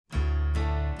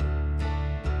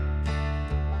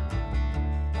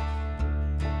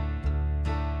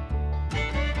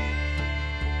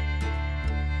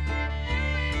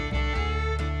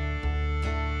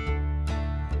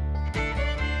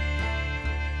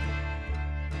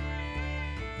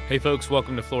Hey folks,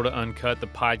 welcome to Florida Uncut, the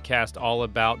podcast all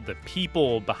about the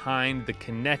people behind the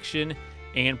connection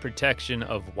and protection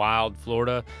of wild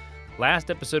Florida. Last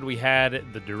episode we had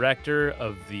the director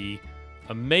of the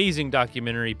amazing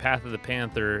documentary Path of the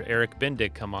Panther, Eric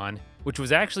Bendick, come on, which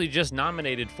was actually just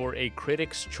nominated for a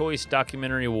Critics' Choice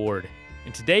Documentary Award.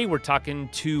 And today we're talking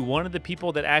to one of the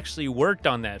people that actually worked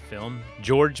on that film,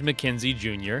 George McKenzie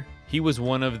Jr. He was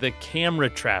one of the camera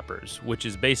trappers, which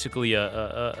is basically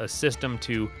a system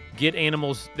to get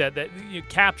animals that you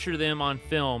capture them on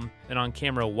film and on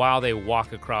camera while they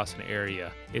walk across an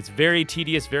area. It's very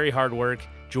tedious, very hard work.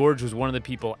 George was one of the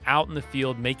people out in the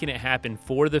field making it happen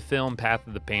for the film Path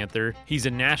of the Panther. He's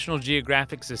a National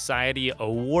Geographic Society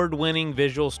award-winning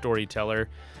visual storyteller.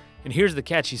 And here's the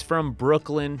catch, he's from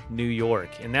Brooklyn, New York,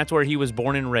 and that's where he was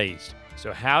born and raised.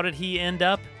 So how did he end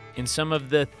up in some of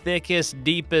the thickest,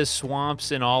 deepest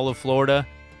swamps in all of Florida?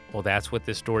 Well, that's what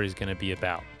this story is going to be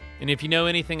about. And if you know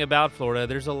anything about Florida,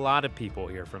 there's a lot of people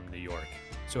here from New York.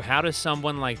 So how does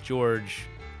someone like George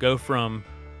go from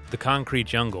the concrete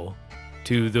jungle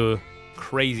to the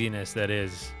craziness that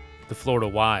is the Florida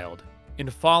wild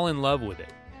and fall in love with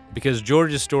it? Because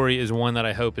George's story is one that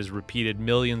I hope is repeated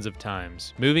millions of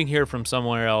times, moving here from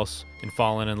somewhere else and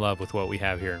falling in love with what we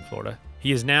have here in Florida.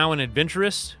 He is now an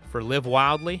adventurist for Live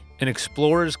Wildly, an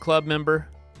Explorers Club member,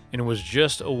 and was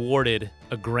just awarded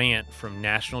a grant from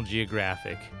National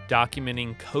Geographic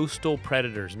documenting coastal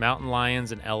predators, mountain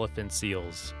lions, and elephant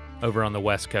seals over on the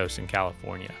West Coast in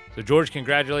California. So George,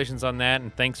 congratulations on that,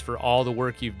 and thanks for all the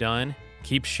work you've done.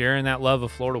 Keep sharing that love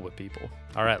of Florida with people.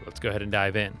 All right, let's go ahead and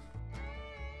dive in.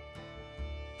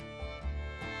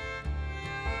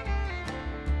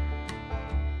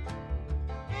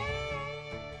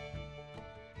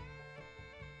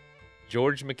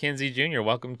 George McKenzie Jr.,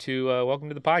 welcome to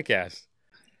the podcast.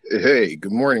 Hey,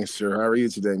 good morning, sir. How are you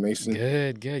today, Mason?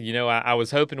 Good. You know, I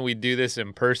was hoping we'd do this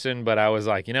in person, but I was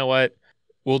like, you know what?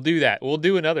 We'll do that. We'll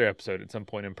do another episode at some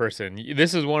point in person.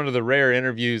 This is one of the rare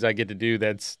interviews I get to do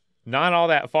that's not all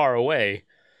that far away.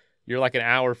 You're like an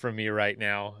hour from me right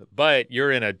now, but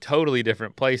you're in a totally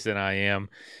different place than I am.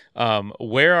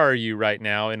 Where are you right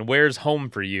now, and where's home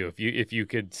for you? If you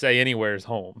could say anywhere's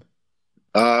home.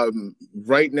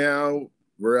 Right now,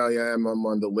 where I am, I'm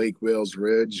on the Lake Wales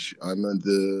Ridge. I'm on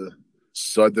the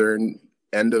southern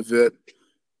end of it,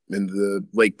 in the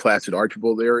Lake Placid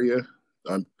Archibald area.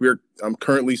 I'm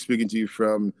currently speaking to you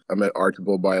I'm at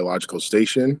Archibald Biological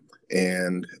Station,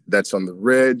 and that's on the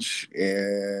ridge.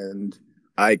 And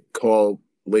I call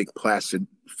Lake Placid,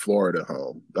 Florida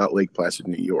home, not Lake Placid,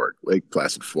 New York. Lake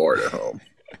Placid, Florida home.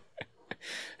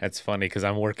 That's funny because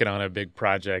I'm working on a big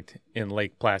project in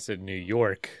Lake Placid, New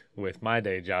York with my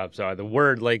day job. So the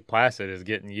word Lake Placid is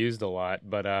getting used a lot.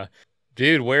 But,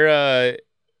 dude,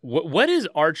 what is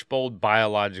Archibald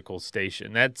Biological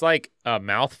Station? That's like a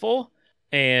mouthful.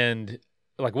 And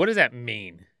like, what does that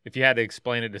mean? If you had to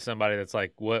explain it to somebody that's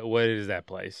like, what is that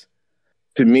place?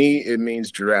 To me, it means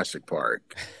Jurassic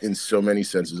Park in so many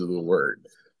senses of the word.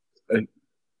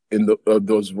 Of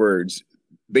those words.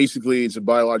 Basically, it's a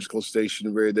biological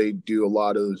station where they do a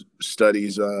lot of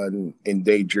studies on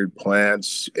endangered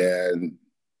plants and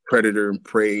predator and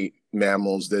prey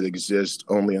mammals that exist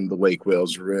only on the Lake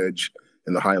Wales Ridge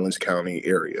in the Highlands County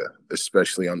area,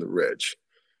 especially on the ridge.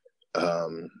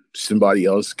 Somebody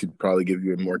else could probably give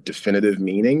you a more definitive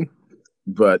meaning,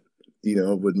 but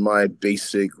with my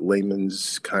basic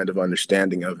layman's kind of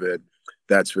understanding of it,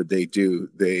 that's what they do.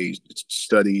 They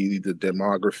study the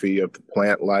demography of the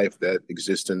plant life that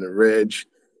exists in the ridge,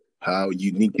 how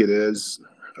unique it is.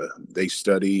 They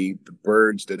study the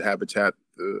birds that habitat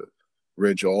the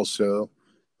ridge also.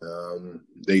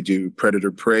 They do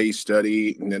predator-prey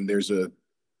study, and then there's a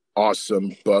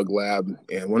awesome bug lab.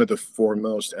 And one of the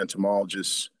foremost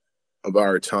entomologists of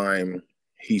our time,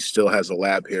 he still has a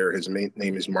lab here. His name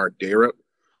is Mark Darup.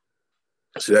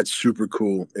 So that's super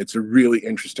cool. It's a really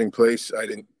interesting place.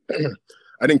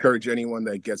 I'd encourage anyone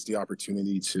that gets the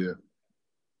opportunity to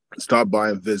stop by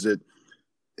and visit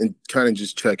and kind of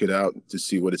just check it out to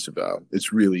see what it's about.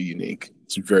 It's really unique.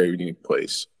 It's a very unique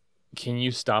place. Can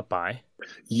you stop by?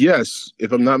 Yes.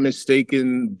 If I'm not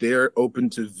mistaken, they're open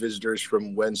to visitors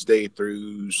from Wednesday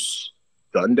through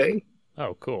Sunday.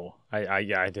 Oh, cool. I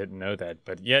didn't know that.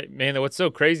 But yeah, man, what's so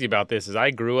crazy about this is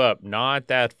I grew up not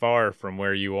that far from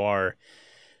where you are.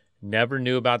 Never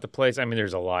knew about the place. I mean,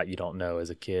 there's a lot you don't know as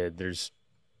a kid. There's,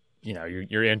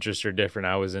 your interests are different.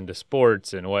 I was into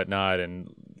sports and whatnot,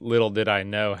 and little did I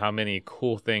know how many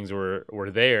cool things were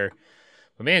there.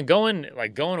 But man, going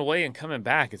away and coming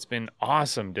back, it's been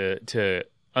awesome to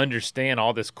understand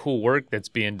all this cool work that's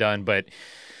being done. But,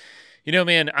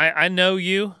 man, I know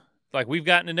you. like we've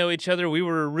gotten to know each other. We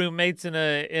were roommates in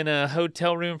a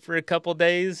hotel room for a couple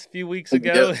days a few weeks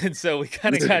ago, and so we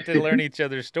kind of got to learn each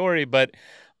other's story. But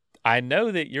I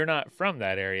know that you're not from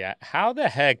that area. How the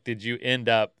heck did you end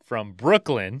up from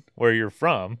Brooklyn, where you're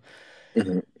from,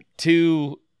 Mhm.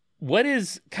 to what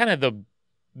is kind of the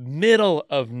middle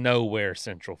of nowhere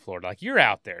Central Florida? Like, you're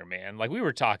out there, man. Like, we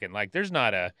were talking, like, there's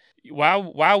not a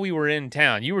while we were in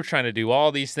town, you were trying to do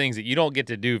all these things that you don't get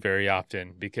to do very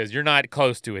often because you're not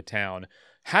close to a town.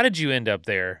 How did you end up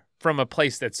there from a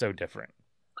place that's so different?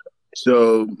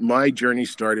 So my journey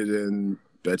started in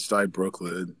Bed-Stuy,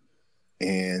 Brooklyn,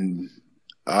 and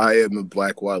I am a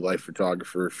black wildlife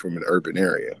photographer from an urban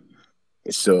area.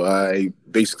 So I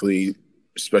basically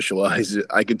specialize.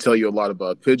 I can tell you a lot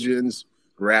about pigeons,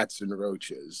 rats, and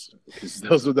roaches because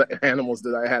those are the animals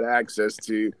that I had access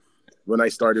to when I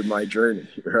started my journey,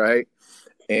 right?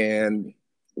 And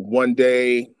one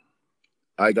day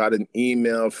I got an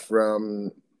email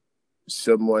from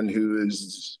someone who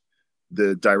is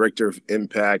the director of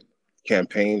impact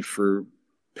campaign for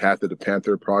Path of the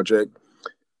Panther project.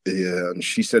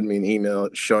 She sent me an email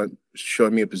showing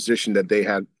me a position that they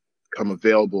had come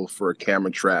available for a camera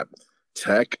trap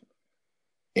tech.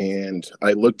 And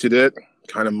I looked at it,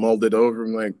 kind of mulled it over.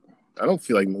 I'm like, I don't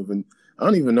feel like moving. I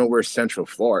don't even know where Central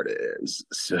Florida is.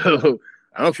 So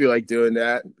I don't feel like doing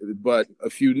that. But a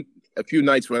few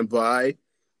nights went by,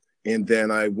 and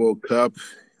then I woke up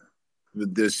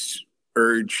with this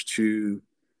urge to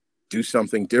do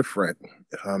something different,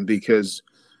 because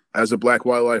as a black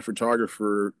wildlife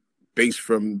photographer based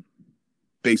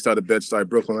out of Bed-Stuy,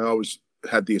 Brooklyn, I always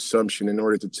had the assumption in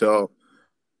order to tell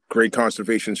great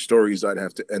conservation stories, I'd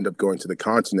have to end up going to the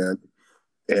continent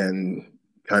and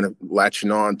kind of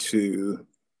latching on to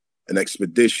an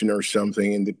expedition or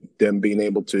something and then being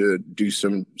able to do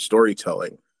some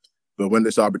storytelling. But when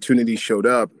this opportunity showed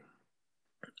up,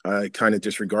 I kind of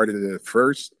disregarded it at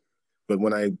first. But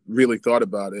when I really thought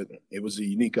about it, it was a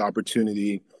unique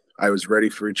opportunity. I was ready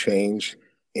for a change.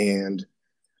 And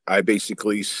I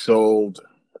basically sold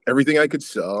everything I could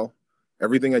sell.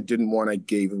 Everything I didn't want, I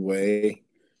gave away.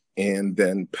 And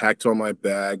then packed all my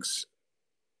bags,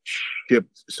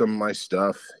 shipped some of my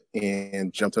stuff,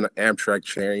 and jumped on an Amtrak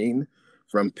train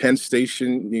from Penn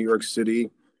Station, New York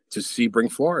City, to Sebring,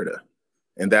 Florida.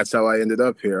 And that's how I ended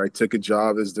up here. I took a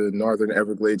job as the Northern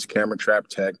Everglades camera trap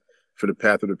tech for the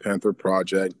Path of the Panther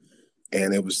project.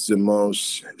 And it was the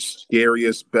most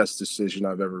scariest, best decision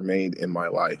I've ever made in my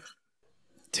life.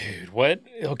 Dude, what?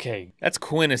 Okay, that's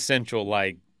quintessential,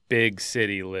 like, big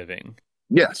city living.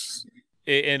 Yes.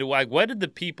 And like, what did the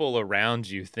people around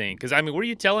you think? Because I mean, were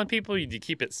you telling people you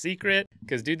keep it secret?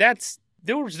 Because dude,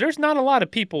 there's not a lot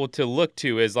of people to look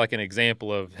to as like an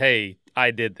example of, hey, I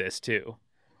did this too.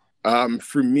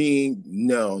 For me,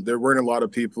 no, there weren't a lot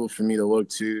of people for me to look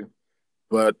to,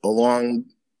 but along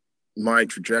my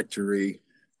trajectory,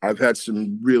 I've had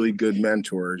some really good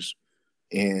mentors,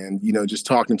 and just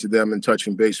talking to them and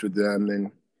touching base with them,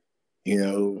 and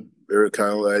they're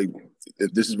kind of like,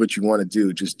 if this is what you want to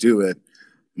do, just do it.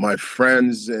 My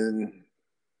friends and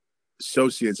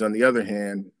associates, on the other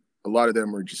hand, a lot of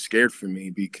them were just scared for me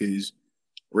because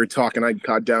I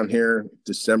got down here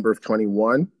December of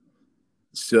 21.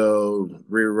 So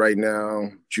we're right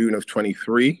now June of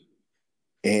 23.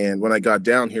 And when I got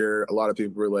down here, a lot of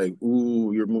people were like,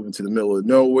 ooh, you're moving to the middle of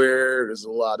nowhere. There's a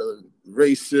lot of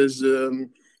racism.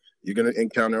 You're going to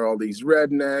encounter all these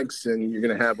rednecks and you're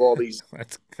going to have all these.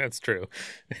 That's true.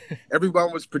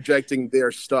 Everyone was projecting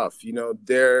their stuff,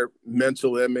 their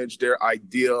mental image, their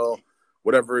ideal,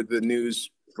 whatever the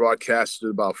news broadcasted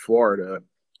about Florida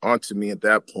onto me at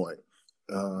that point.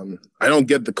 I don't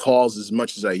get the calls as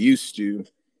much as I used to,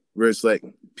 where it's like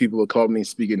people will call me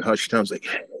speaking hushed tones like,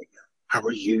 hey, how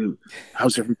are you?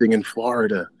 How's everything in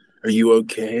Florida? Are you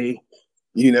okay?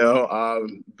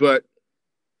 But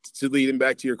to leading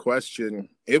back to your question,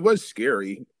 it was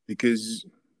scary because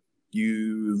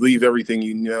you leave everything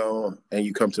and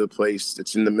you come to a place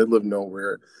that's in the middle of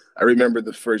nowhere. I remember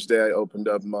the first day I opened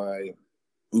up my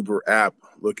Uber app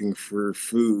looking for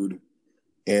food,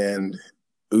 and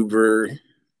Uber,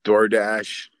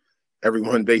 DoorDash,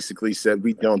 everyone basically said,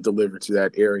 we don't deliver to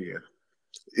that area.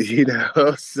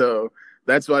 So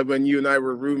that's why when you and I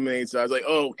were roommates, I was like,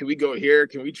 oh, can we go here?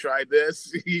 Can we try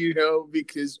this?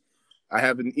 Because I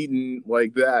haven't eaten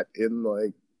like that in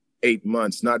like 8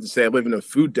 months. Not to say I live in a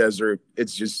food desert.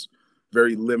 It's just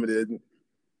very limited.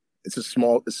 It's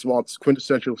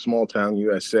quintessential small town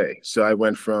USA. So I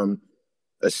went from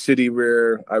a city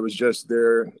where I was just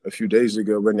there a few days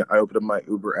ago. When I opened up my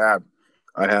Uber app,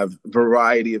 I have a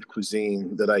variety of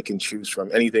cuisine that I can choose from,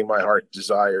 anything my heart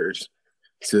desires,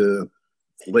 to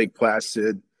Lake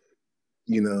Placid,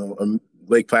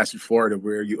 Lake Placid, Florida,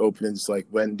 where you open it's like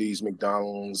Wendy's,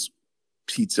 McDonald's,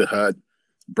 Pizza Hut,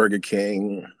 Burger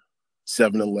King,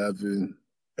 7-Eleven,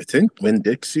 I think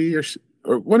Winn-Dixie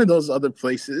or one of those other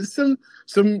places.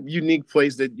 Some unique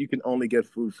place that you can only get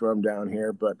food from down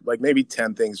here, but like maybe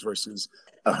 10 things versus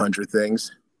 100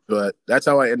 things. But that's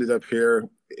how I ended up here.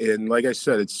 And like I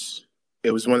said,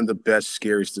 it was one of the best,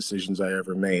 scariest decisions I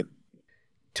ever made.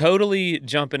 Totally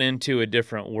jumping into a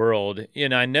different world.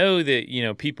 And I know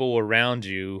that, people around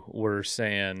you were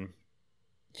saying,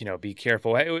 be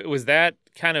careful. Was that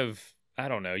kind of, I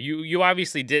don't know, you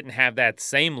obviously didn't have that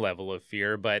same level of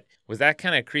fear, but was that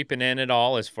kind of creeping in at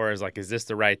all as far as like, is this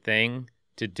the right thing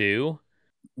to do?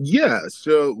 Yeah.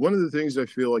 So one of the things I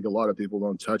feel like a lot of people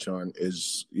don't touch on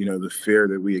is, the fear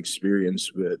that we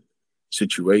experience with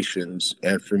situations.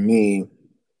 And for me,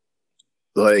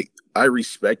 like I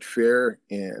respect fear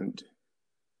and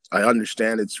I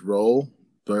understand its role,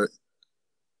 but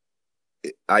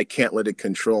I can't let it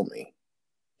control me,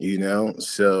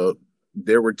 So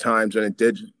there were times when it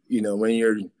did, when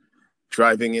you're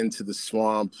driving into the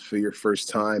swamp for your first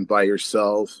time by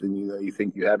yourself and, you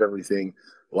think you have everything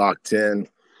locked in,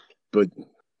 but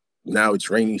now it's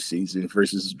rainy season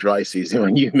versus dry season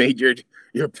when you made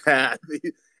your path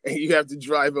and you have to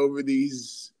drive over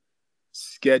these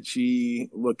sketchy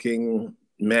looking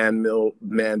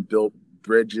man-built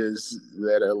bridges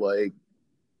that are like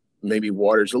maybe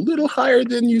water's a little higher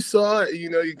than you saw. You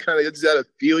kind of just gotta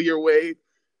feel your way.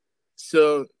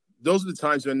 So those are the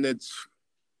times when it's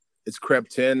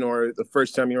crept in, or the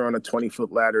first time you're on a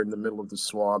 20-foot ladder in the middle of the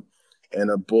swamp and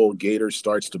a bull gator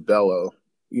starts to bellow,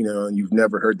 and you've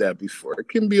never heard that before. It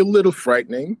can be a little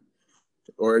frightening.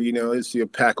 Or, you see a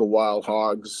pack of wild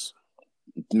hogs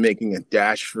making a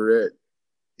dash for it.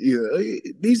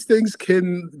 These things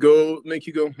can make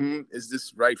you go, is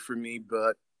this right for me?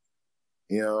 But,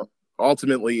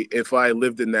 ultimately, if I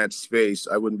lived in that space,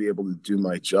 I wouldn't be able to do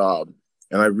my job.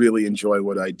 And I really enjoy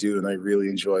what I do. And I really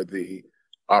enjoy the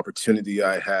opportunity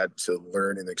I had to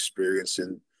learn and experience.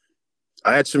 And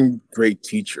I had some great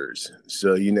teachers.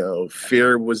 So,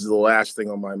 fear was the last thing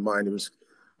on my mind. It was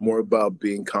more about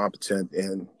being competent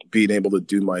and being able to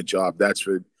do my job. That's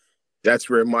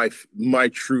where my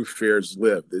true fears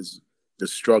live, is the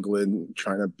struggle in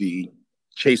trying to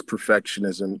chase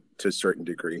perfectionism to a certain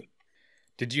degree.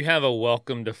 Did you have a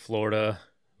welcome to Florida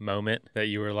moment that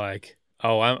you were like,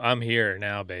 oh, I'm here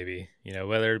now, baby?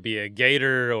 Whether it be a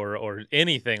gator or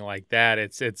anything like that.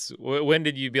 It's when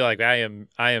did you be like, I am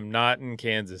not in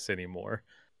Kansas anymore?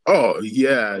 Oh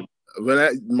yeah,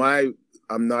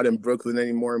 I'm not in Brooklyn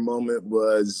anymore moment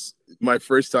was my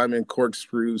first time in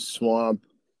Corkscrew Swamp,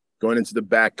 going into the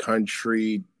back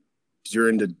country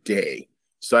during the day.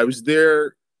 So I was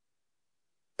there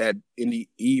in the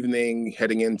evening,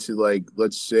 heading into like,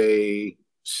 let's say,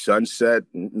 sunset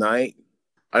night.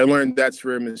 I learned that's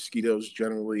where mosquitoes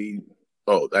generally.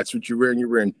 Oh, that's what you're wearing. You're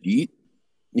wearing heat.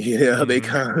 Mm-hmm.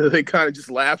 They kind of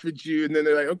just laugh at you, and then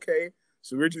they're like, okay,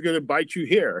 so we're just gonna bite you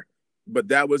here. But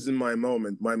that wasn't my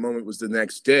moment. My moment was the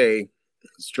next day. I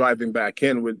was driving back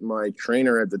in with my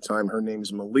trainer at the time. Her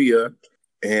name's Malia,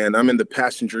 and I'm in the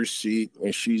passenger seat,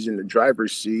 and she's in the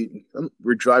driver's seat.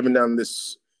 We're driving down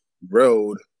this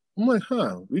road. I'm like,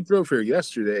 we drove here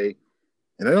yesterday,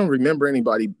 and I don't remember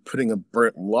anybody putting a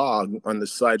burnt log on the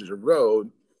side of the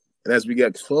road. And as we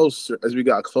got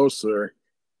closer,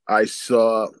 I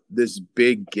saw this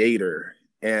big gator,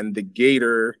 and the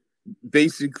gator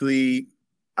basically,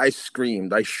 I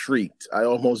screamed, I shrieked, I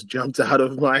almost jumped out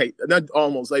of not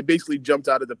almost, I basically jumped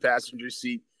out of the passenger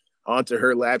seat onto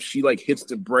her lap. She like hits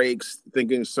the brakes,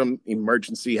 thinking some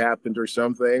emergency happened or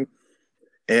something.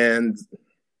 And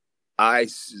I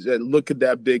said, look at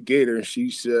that big gator. And she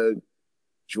said,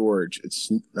 George,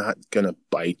 it's not going to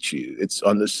bite you. It's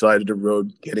on the side of the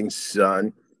road getting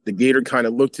sun. The gator kind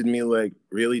of looked at me like,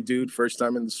 really, dude? First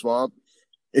time in the swamp?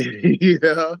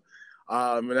 Yeah.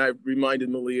 And I reminded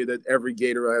Malia that every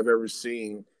gator I've ever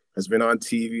seen has been on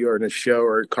TV or in a show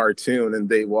or a cartoon, and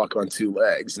they walk on two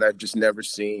legs. And I've just never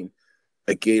seen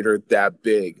a gator that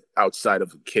big outside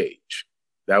of a cage.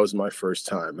 That was my first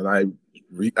time. And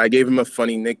I gave him a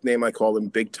funny nickname. I called him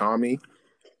Big Tommy.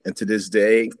 And to this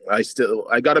day,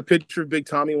 I got a picture of Big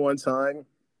Tommy one time.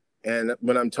 And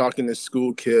when I'm talking to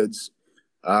school kids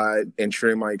and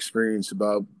sharing my experience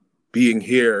about being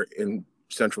here in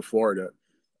Central Florida,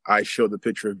 I show the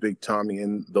picture of Big Tommy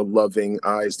and the loving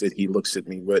eyes that he looks at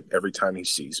me with every time he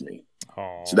sees me.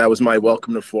 Aww. So that was my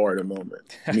welcome to Florida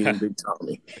moment, me and Big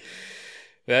Tommy.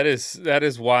 That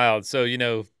is wild. So,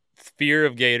 fear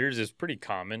of gators is pretty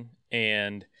common.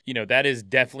 And That is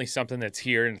definitely something that's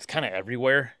here and it's kind of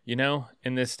everywhere,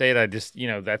 in this state. I just,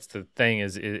 that's the thing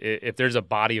is if there's a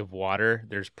body of water,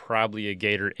 there's probably a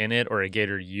gator in it or a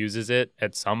gator uses it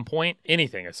at some point.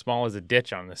 Anything as small as a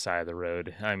ditch on the side of the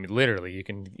road. I mean, literally, you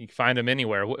can find them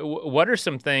anywhere. What are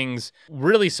some things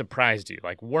really surprised you,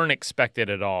 like weren't expected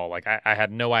at all? Like I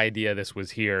had no idea this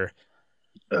was here.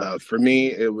 For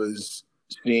me, it was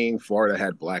seeing Florida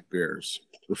had black bears.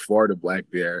 The Florida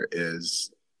black bear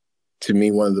is, to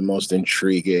me, one of the most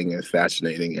intriguing and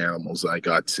fascinating animals I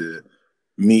got to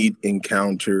meet,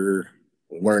 encounter,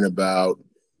 learn about,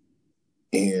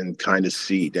 and kind of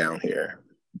see down here.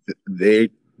 They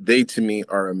to me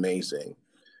are amazing.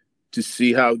 To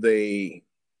see how they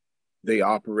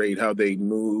operate, how they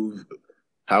move,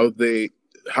 how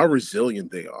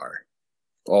resilient they are.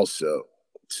 Also,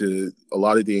 to a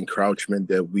lot of the encroachment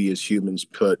that we as humans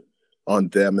put on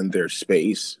them and their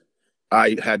space.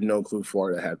 I had no clue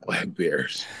Florida had black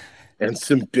bears and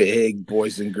some big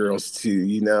boys and girls too,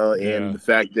 and the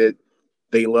fact that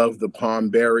they love the palm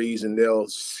berries and they'll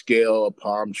scale a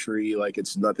palm tree like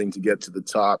it's nothing to get to the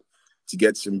top to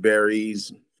get some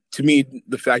berries. To me,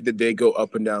 the fact that they go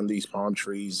up and down these palm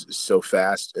trees so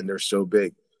fast and they're so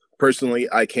big. Personally,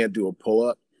 I can't do a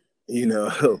pull-up,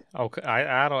 Okay,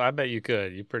 I bet you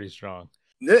could. You're pretty strong.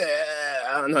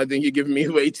 I don't know. I think you're giving me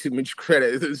way too much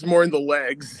credit. It's more in the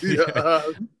legs.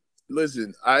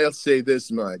 Listen, I'll say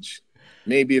this much.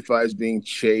 Maybe if I was being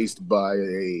chased by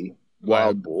a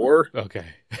wild boar. Okay.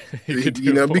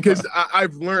 Because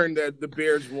I've learned that the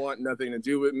bears want nothing to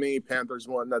do with me. Panthers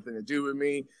want nothing to do with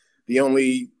me. The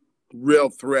only real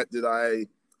threat that I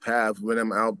have when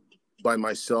I'm out by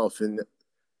myself, and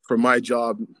for my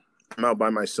job, I'm out by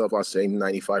myself, I'll say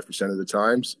 95% of the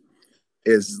times,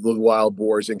 is the wild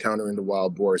boars, encountering the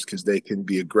wild boars, because they can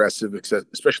be aggressive,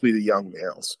 especially the young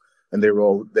males, and they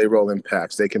roll in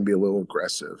packs. They can be a little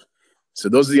aggressive. So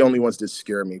those are the only ones that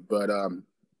scare me. But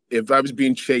if I was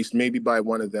being chased maybe by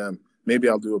one of them, maybe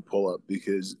I'll do a pull-up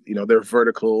because, their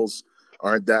verticals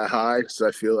aren't that high. So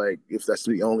I feel like if that's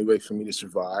the only way for me to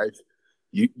survive,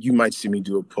 you might see me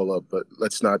do a pull-up, but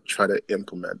let's not try to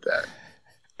implement that.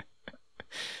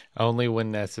 Only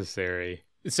when necessary.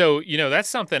 So, that's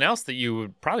something else that you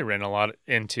would probably run a lot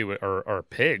into are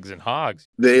pigs and hogs.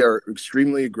 They are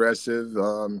extremely aggressive.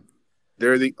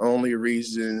 They're the only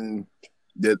reason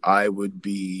that I would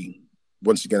be,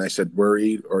 once again, I said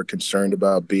worried or concerned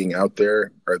about being out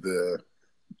there are the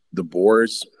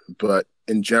boars. But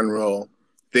in general,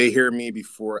 they hear me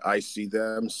before I see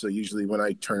them. So usually when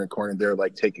I turn a corner, they're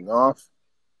like taking off.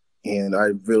 And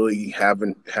I really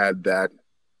haven't had that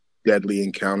deadly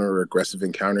encounter or aggressive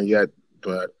encounter yet.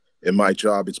 But in my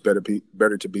job, it's better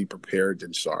to be prepared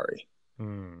than sorry.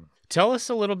 Tell us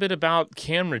a little bit about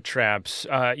camera traps.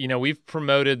 We've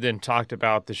promoted and talked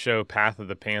about the show Path of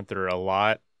the Panther a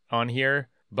lot on here,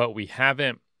 but we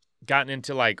haven't gotten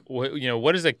into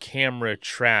what is a camera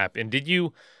trap? And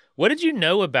what did you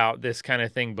know about this kind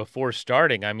of thing before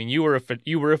starting? I mean, you were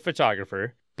a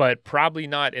photographer, but probably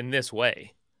not in this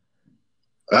way.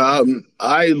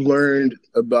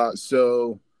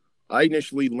 I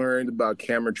initially learned about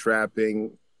camera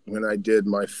trapping when I did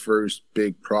my first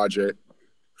big project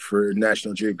for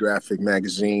National Geographic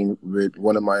magazine with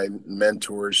one of my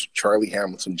mentors, Charlie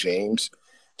Hamilton James.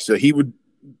 So he would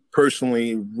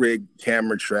personally rig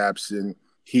camera traps, and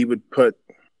he'd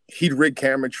rig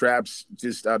camera traps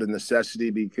just out of necessity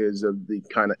because of the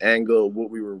kind of angle of what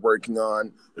we were working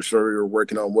on, the story we were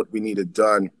working on, what we needed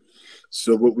done.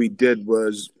 So what we did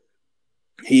was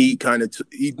he gave me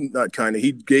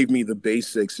the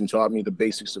basics and taught me the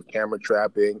basics of camera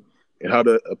trapping and how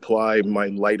to apply my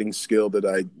lighting skill that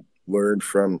I learned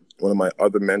from one of my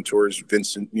other mentors,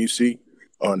 Vincent Musi,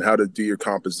 on how to do your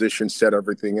composition, set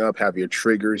everything up, have your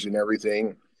triggers and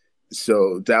everything.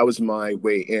 So that was my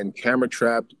way in. Camera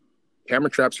traps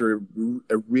are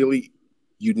a really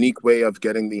unique way of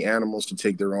getting the animals to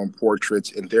take their own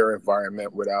portraits in their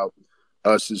environment without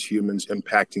us as humans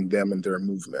impacting them and their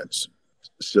movements.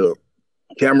 So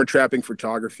camera trapping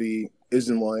photography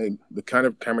isn't like the kind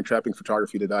of camera trapping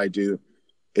photography that I do.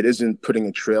 It isn't putting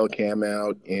a trail cam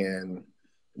out and,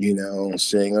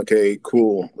 saying, okay,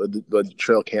 cool, let the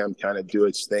trail cam kind of do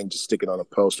its thing, just stick it on a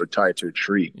post or tie it to a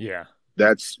tree. Yeah.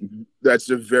 That's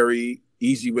a very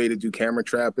easy way to do camera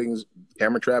trapping.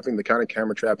 The kind of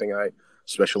camera trapping I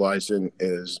specialize in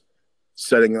is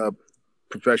setting up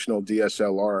professional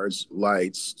DSLRs,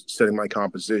 lights, setting my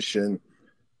composition.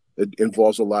 It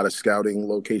involves a lot of scouting,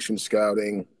 location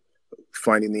scouting,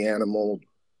 finding the animal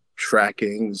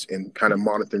trackings and kind of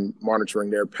monitoring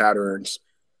their patterns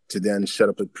to then set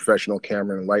up a professional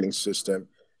camera and lighting system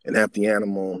and have the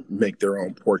animal make their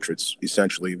own portraits,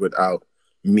 essentially, without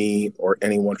me or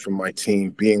anyone from my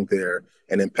team being there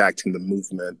and impacting the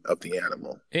movement of the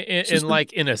animal. In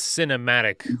like in a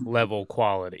cinematic level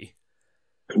quality.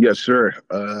 Yes, sir.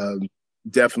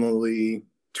 Definitely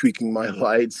tweaking my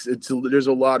lights. There's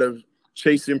a lot of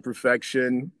chase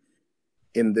imperfection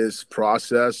in this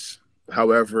process.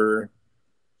 However,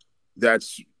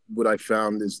 that's what I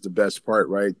found is the best part,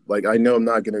 right? Like I know I'm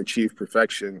not going to achieve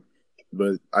perfection,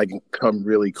 but I can come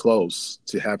really close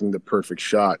to having the perfect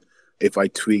shot if I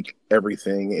tweak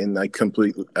everything and I come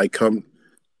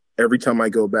every time I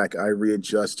go back, I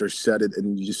readjust or set it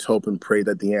and you just hope and pray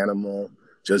that the animal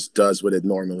just does what it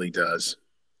normally does.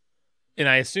 And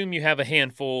I assume you have a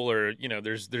handful, or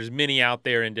there's many out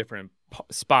there in different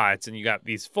spots, and you got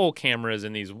these full cameras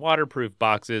and these waterproof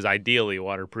boxes, ideally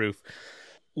waterproof.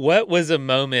 What was a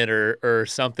moment or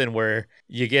something where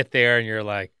you get there and you're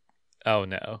like, oh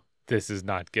no, this is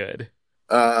not good?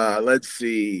 Let's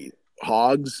see,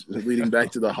 hogs. Leading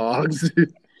back to the hogs,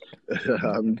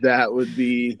 that would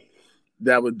be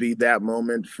that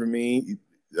moment for me,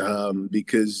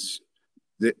 because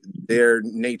they're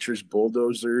nature's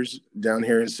bulldozers down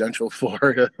here in Central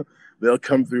Florida. They'll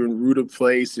come through and root a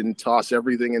place and toss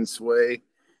everything in sway.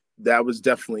 That was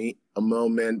definitely a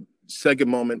moment. Second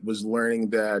moment was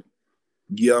learning that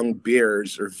young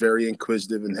bears are very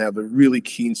inquisitive and have a really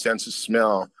keen sense of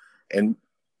smell. And,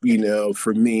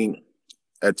 for me,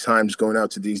 at times going out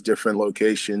to these different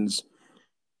locations,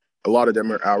 a lot of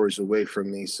them are hours away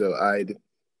from me. So I'd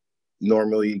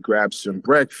normally grab some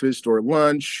breakfast or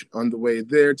lunch on the way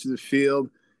there to the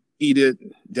field, eat it,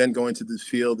 then go into the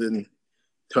field and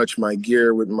touch my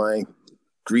gear with my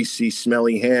greasy,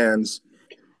 smelly hands.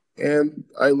 And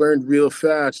I learned real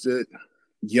fast that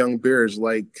young bears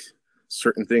like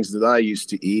certain things that I used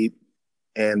to eat,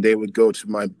 and they would go to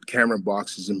my camera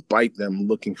boxes and bite them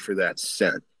looking for that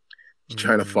scent,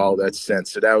 trying to follow that scent.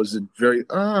 So that was a very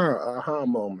aha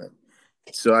moment.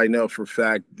 So I know for a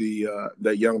fact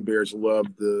that young bears love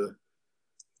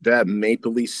that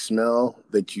mapley smell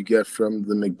that you get from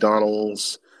the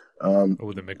McDonald's. The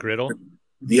McGriddle.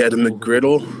 Yeah, the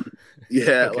McGriddle.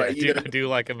 Yeah, okay, like I do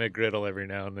like a McGriddle every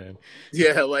now and then.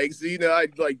 Yeah, like so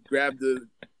I'd like grab the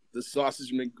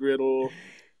sausage McGriddle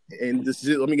and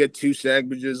let me get 2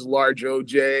 sandwiches, large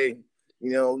OJ.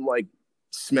 Like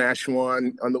smash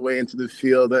one on the way into the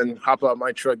field, then hop out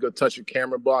my truck, go touch a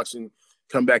camera box, and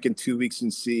come back in 2 weeks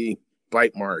and see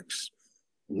bite marks.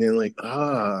 And they're like,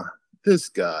 this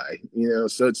guy,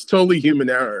 so it's totally human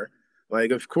error.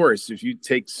 Like, of course, if you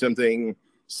take something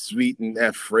sweet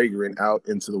and fragrant out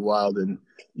into the wild, and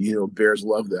bears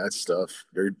love that stuff.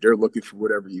 They're looking for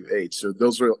whatever you ate. So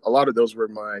a lot of those were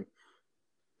my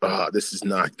this is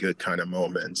not good kind of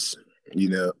moments.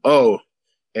 Oh,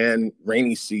 and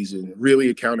rainy season, really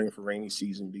accounting for rainy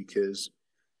season, because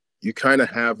you kind of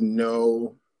have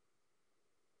no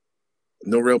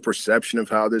real perception of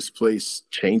how this place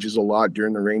changes a lot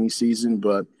during the rainy season,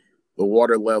 but the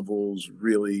water levels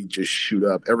really just shoot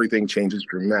up. Everything changes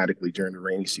dramatically during the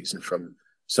rainy season from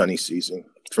sunny season,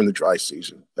 from the dry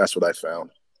season. That's what I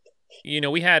found.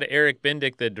 We had Eric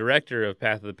Bendick, the director of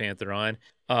Path of the Panther, on.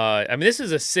 This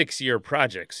is a 6-year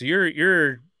project, so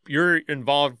you're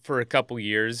involved for a couple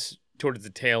years towards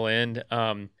the tail end,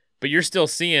 but you're still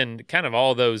seeing kind of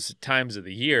all those times of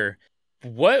the year.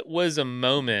 What was a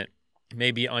moment,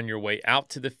 maybe on your way out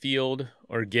to the field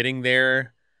or getting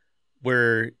there,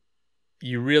 where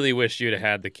you really wish you'd have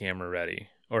had the camera ready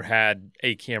or had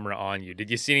a camera on you? Did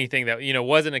you see anything that,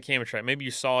 wasn't a camera shot? Maybe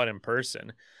you saw it in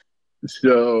person.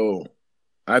 So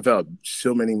I've had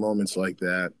so many moments like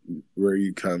that where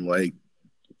you come like,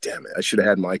 damn it, I should have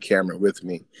had my camera with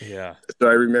me. Yeah. So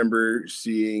I remember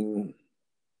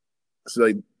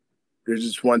there's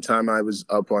just one time I was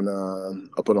up on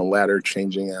a ladder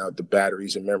changing out the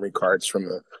batteries and memory cards from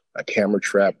a camera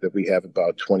trap that we have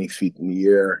about 20 feet in the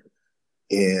air.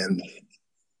 And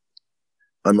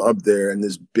I'm up there and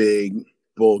this big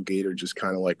bull gator just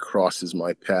kind of like crosses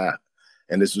my path.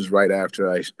 And this was right after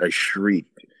I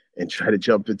shrieked and tried to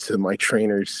jump into my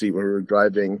trainer's seat when we were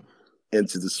driving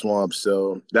into the swamp.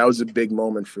 So that was a big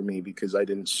moment for me because I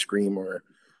didn't scream or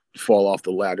fall off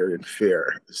the ladder in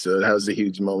fear. So that was a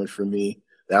huge moment for me.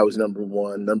 That was number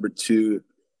one. Number two,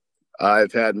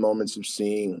 I've had moments of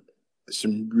seeing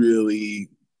some really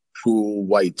cool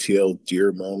white-tailed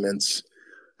deer moments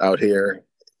out here.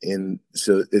 And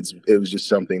so it was just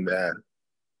something that,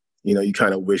 you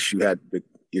kind of wish you had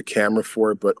your camera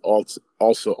for it, but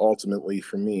also ultimately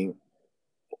for me,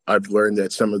 I've learned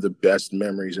that some of the best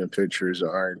memories and pictures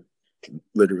aren't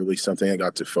literally something I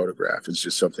got to photograph. It's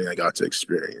just something I got to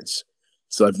experience.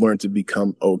 So I've learned to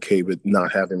become okay with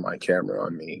not having my camera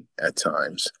on me at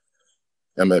times.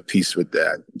 I'm at peace with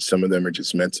that. Some of them are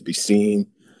just meant to be seen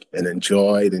and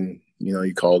enjoyed, and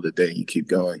you call it a day, you keep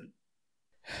going.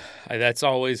 That's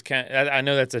always I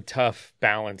know that's a tough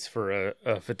balance for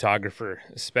a photographer,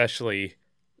 especially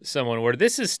someone where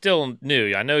this is still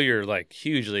new. I know you're like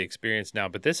hugely experienced now,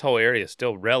 but this whole area is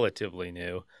still relatively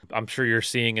new. I'm sure you're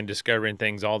seeing and discovering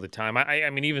things all the time. I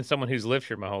mean, even someone who's lived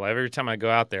here my whole life, every time I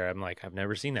go out there, I'm like, I've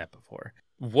never seen that before.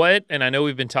 And I know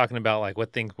we've been talking about like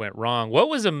what things went wrong. What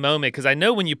was a moment? Because I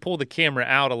know when you pull the camera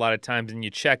out a lot of times and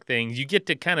you check things, you get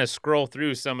to kind of scroll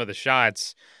through some of the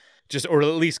shots just or at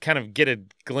least kind of get a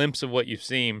glimpse of what you've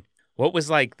seen. What was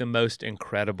like the most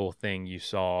incredible thing you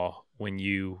saw when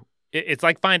it's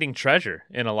like finding treasure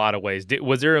in a lot of ways.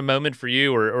 Was there a moment for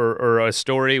you or a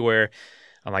story where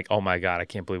I'm like, oh my God, I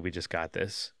can't believe we just got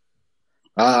this?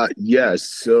 Yes.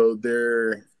 So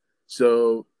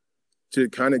to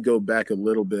kind of go back a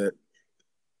little bit,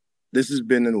 this has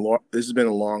been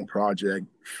a long project,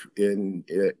 and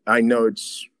I know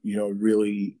it's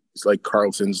really it's like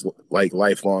Carlton's like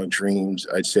lifelong dreams.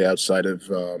 I'd say outside of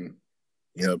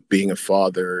being a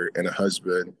father and a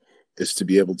husband is to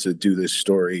be able to do this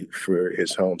story for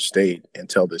his home state and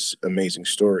tell this amazing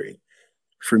story.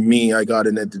 For me, I got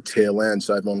in at the tail end,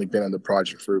 so I've only been on the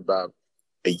project for about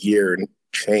a year and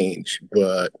change,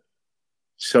 but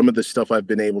some of the stuff I've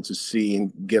been able to see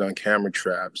and get on camera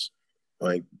traps,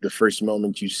 like the first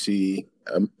moment you see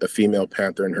a female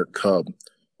panther and her cub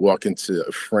walk into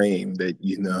a frame that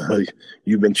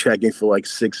you've been checking for like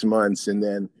 6 months, and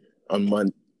then on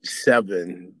month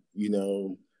 7,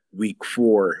 week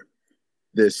 4,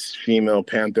 this female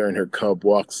panther and her cub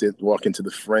walk into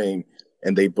the frame,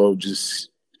 and they both just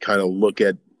kind of look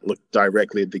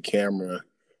directly at the camera,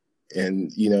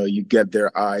 and you get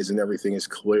their eyes, and everything is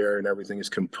clear and everything is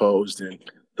composed, and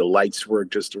the lights work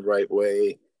just the right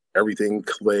way, everything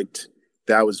clicked.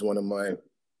 That was one of my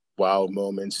wow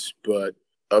moments. But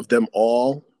of them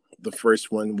all, the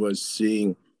first one was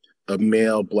seeing a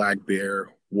male black bear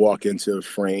walk into a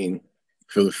frame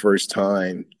for the first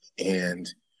time,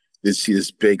 and you see this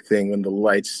big thing when the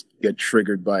lights get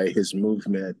triggered by his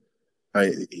movement.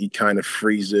 He kind of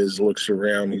freezes, looks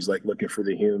around. He's like looking for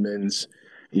the humans,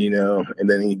 and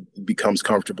then he becomes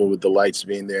comfortable with the lights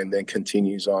being there and then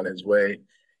continues on his way.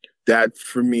 That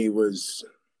for me was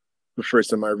the first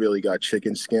time I really got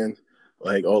chicken skin.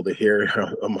 Like all the hair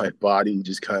on my body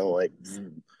just kind of like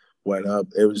went up.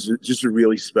 It was just a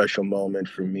really special moment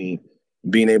for me,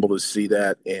 being able to see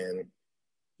that and,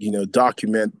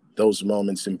 document those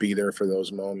moments and be there for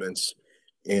those moments,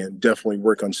 and definitely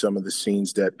work on some of the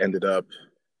scenes that ended up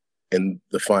in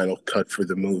the final cut for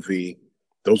the movie.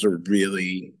 Those are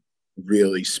really,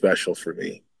 really special for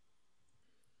me.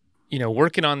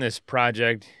 Working on this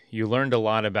project, you learned a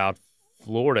lot about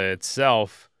Florida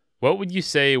itself. What would you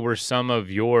say were some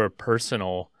of your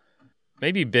personal,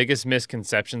 maybe biggest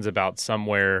misconceptions about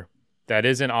somewhere that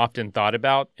isn't often thought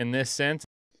about in this sense?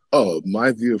 Oh,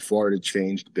 my view of Florida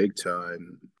changed big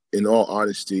time. In all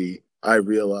honesty, I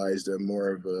realized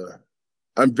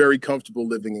I'm very comfortable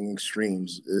living in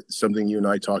extremes. It's something you and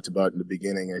I talked about in the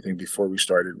beginning, I think before we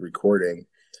started recording.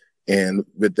 And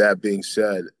with that being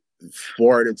said,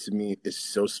 Florida to me is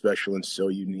so special and so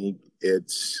unique.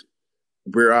 It's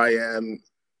where I am.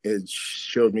 It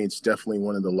showed me it's definitely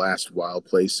one of the last wild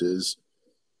places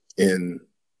in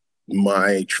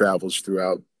my travels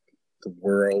throughout the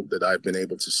world that I've been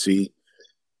able to see.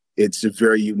 It's a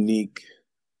very unique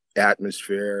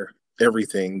atmosphere.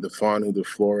 Everything, the fauna, the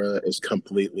flora is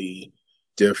completely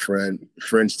different.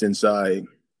 For instance, I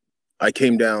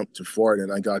came down to Florida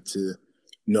and I got to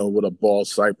know what a bald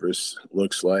cypress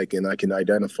looks like, and I can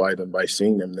identify them by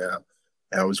seeing them now.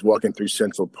 And I was walking through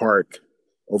Central Park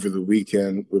over the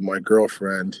weekend with my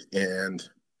girlfriend, and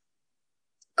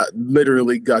I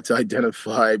literally got to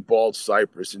identify bald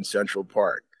cypress in Central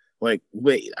Park. Like,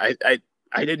 wait,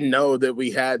 I didn't know that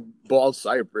we had bald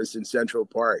cypress in Central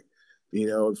Park.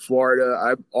 In Florida,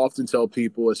 I often tell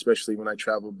people, especially when I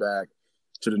travel back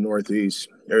to the Northeast,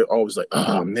 they're always like,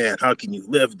 oh man, how can you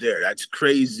live there? That's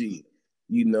crazy.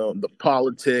 The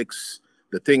politics,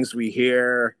 the things we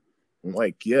hear. I'm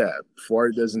like, yeah,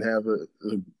 Florida doesn't have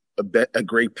a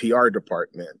great PR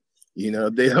department. They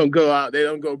don't go out, they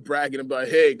don't go bragging about,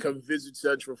 hey, come visit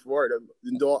Central Florida.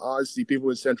 In all honesty, people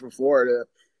in Central Florida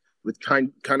would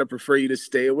kind of prefer you to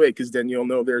stay away, because then you'll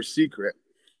know their secret.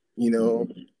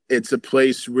 It's a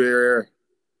place where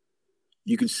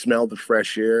you can smell the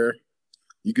fresh air.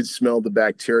 You can smell the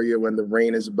bacteria when the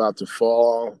rain is about to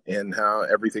fall and how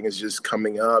everything is just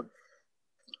coming up.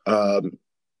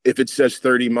 if it says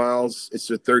 30 miles, it's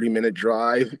a 30-minute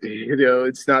drive.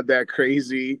 It's not that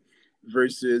crazy.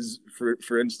 Versus,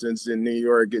 for instance, in New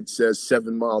York, it says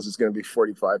 7 miles. It's going to be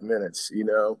 45 minutes.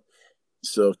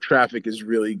 So traffic is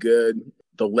really good.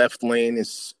 The left lane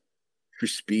is for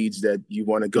speeds that you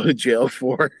want to go to jail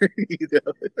for.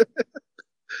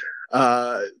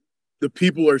 The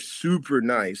people are super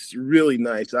nice, really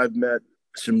nice. I've met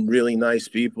some really nice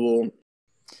people.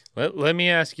 Let me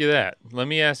ask you that.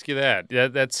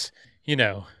 That's,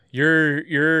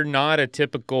 you're not a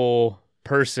typical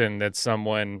person that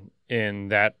someone in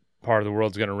that part of the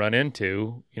world's going to run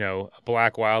into, a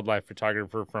black wildlife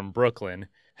photographer from Brooklyn.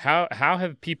 How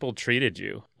have people treated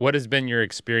you? What has been your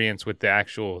experience with the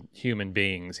actual human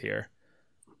beings here?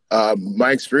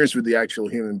 My experience with the actual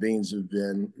human beings have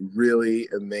been really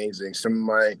amazing. Some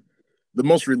of the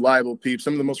most reliable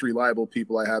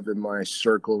people I have in my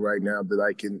circle right now that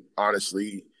I can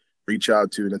honestly reach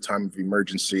out to in a time of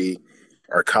emergency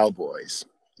are cowboys.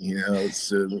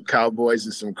 Some cowboys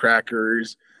and some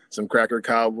cracker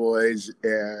cowboys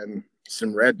and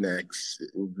some rednecks.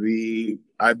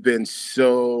 I've been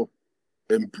so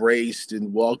embraced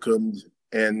and welcomed,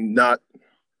 and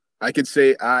I could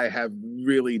say I have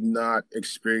really not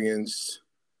experienced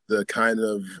the kind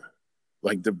of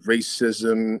like the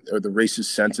racism or the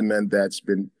racist sentiment that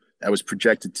was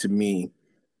projected to me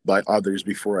by others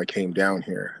before I came down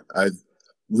here. I've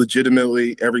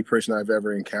legitimately, every person I've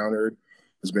ever encountered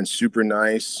has been super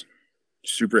nice,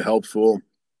 super helpful.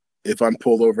 If I'm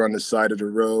pulled over on the side of the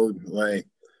road, like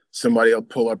somebody will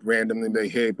pull up randomly and be,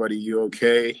 "Hey buddy, you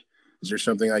okay? Is there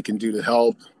something I can do to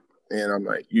help?" And I'm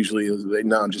like, usually like,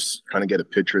 no, I'm just trying to get a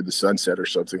picture of the sunset or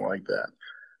something like that.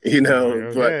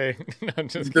 Okay.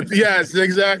 But yes,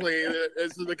 exactly.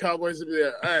 So the Cowboys would be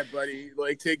like, "All right, buddy,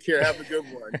 like take care, have a good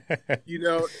one."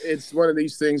 It's one of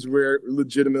these things where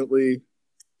legitimately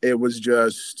it was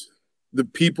just the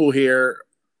people here,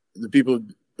 the people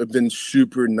have been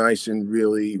super nice and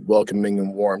really welcoming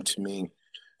and warm to me,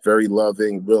 very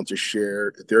loving, willing to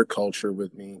share their culture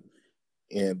with me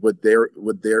and what they're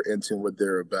into and what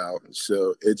they're about.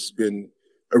 So it's been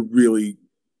a really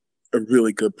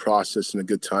good process and a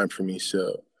good time for me.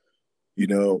 So,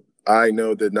 I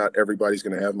know that not everybody's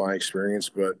going to have my experience,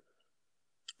 but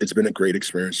it's been a great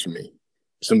experience for me,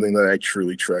 something that I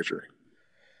truly treasure.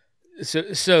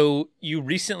 So you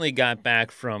recently got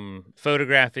back from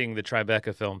photographing the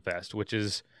Tribeca Film Fest, which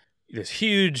is this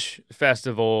huge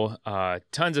festival,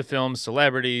 tons of films,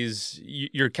 celebrities.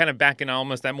 You're kind of back in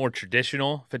almost that more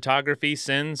traditional photography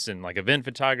sense and like event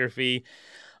photography.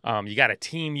 You got a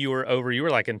team you were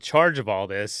like in charge of all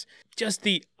this. Just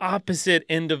the opposite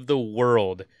end of the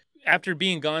world. After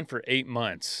being gone for 8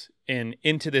 months and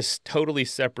into this totally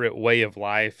separate way of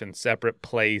life and separate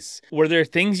place, were there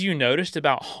things you noticed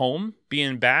about home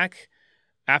being back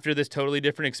after this totally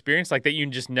different experience, like that you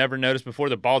just never noticed before?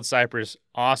 The bald cypress,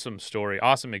 awesome story,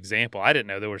 awesome example. I didn't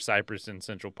know there were cypress in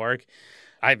Central Park.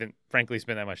 I haven't frankly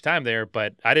spent that much time there,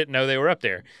 but I didn't know they were up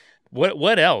there.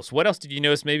 What else? What else did you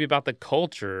notice maybe about the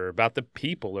culture, or about the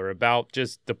people, or about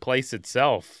just the place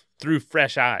itself through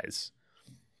fresh eyes?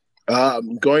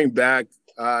 Going back,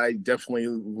 I definitely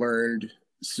learned.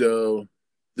 So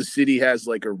the city has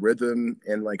like a rhythm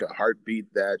and like a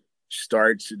heartbeat that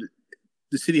starts.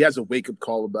 The city has a wake up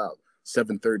call about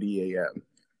 7:30 a.m.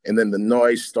 And then the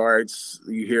noise starts.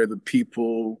 You hear the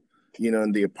people,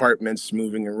 in the apartments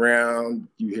moving around.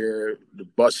 You hear the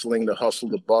bustling, the hustle,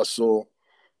 the bustle.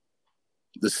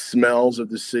 The smells of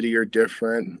the city are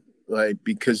different. Like,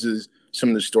 because of some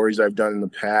of the stories I've done in the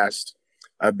past,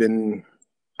 I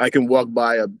can walk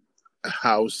by a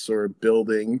house or a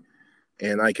building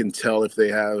and I can tell if they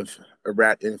have a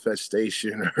rat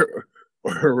infestation or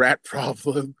a rat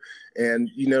problem. And,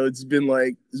 it's been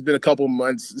a couple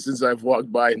months since I've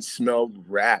walked by and smelled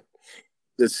rat.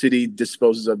 The city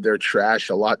disposes of their trash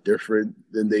a lot different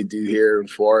than they do here in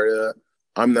Florida.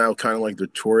 I'm now kind of like the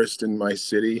tourist in my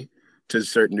city to a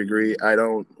certain degree. I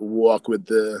don't walk with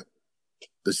the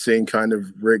same kind of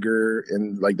rigor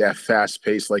and like that fast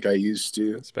pace like I used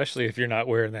to. Especially if you're not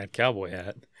wearing that cowboy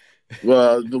hat.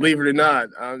 Well, believe it or not,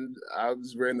 I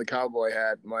was wearing the cowboy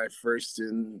hat my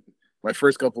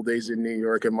first couple days in New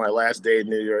York and my last day in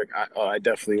New York. I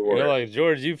definitely wore You're it. like,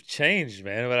 "George, you've changed,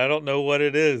 man, but I don't know what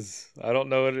it is. I don't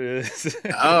know what it is."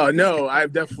 Oh no,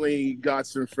 I've definitely got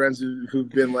some friends who've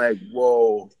been like,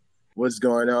 "Whoa, what's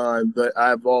going on?" But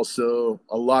I've also,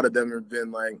 a lot of them have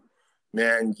been like,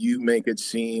 "Man, you make it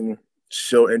seem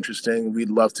so interesting. We'd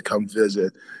love to come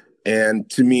visit." And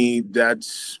to me,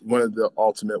 that's one of the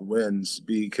ultimate wins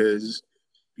because,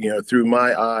 through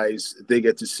my eyes, they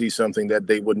get to see something that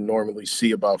they wouldn't normally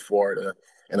see about Florida.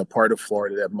 and a part of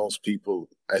Florida that most people,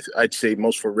 I'd say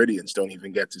most Floridians don't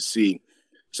even get to see.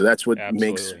 So that's what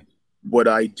makes Absolutely. what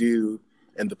I do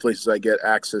and the places I get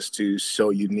access to so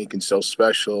unique and so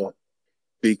special.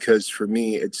 Because for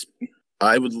me,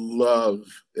 I would love,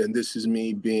 and this is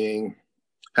me being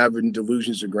having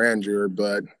delusions of grandeur,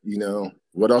 but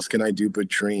what else can I do but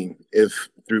dream? If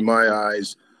through my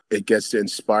eyes, it gets to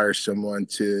inspire someone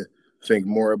to think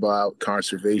more about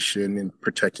conservation and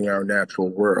protecting our natural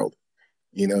world.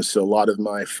 So a lot of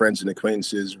my friends and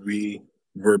acquaintances, we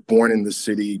were born in the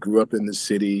city, grew up in the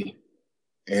city,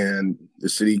 and the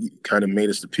city kind of made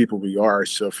us the people we are.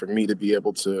 So for me to be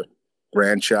able to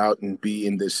branch out and be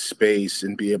in this space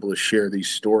and be able to share these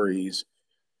stories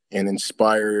and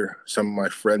inspire some of my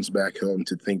friends back home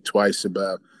to think twice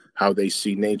about how they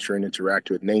see nature and interact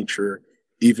with nature,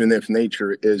 even if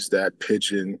nature is that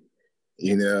pigeon,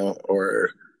 or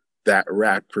that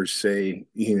rat per se,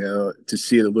 to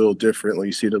see it a little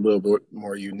differently, see it a little bit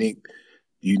more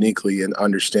uniquely, and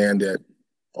understand that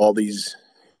all these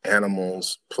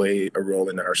animals play a role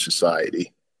in our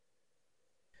society.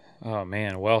 Oh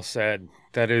man, well said.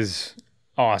 That is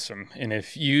awesome. And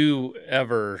if you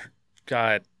ever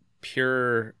got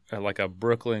pure like a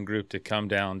Brooklyn group to come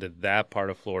down to that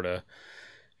part of Florida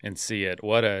and see it,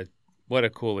 what a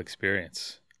cool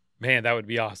experience. Man, that would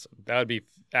be awesome. That would be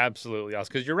absolutely awesome.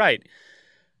 Because you're right.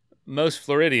 Most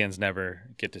Floridians never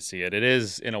get to see it. It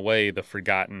is, in a way, the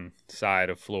forgotten side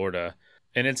of Florida.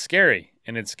 And it's scary.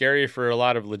 And it's scary for a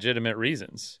lot of legitimate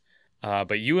reasons.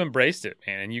 But you embraced it,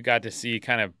 man. And you got to see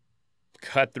kind of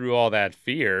cut through all that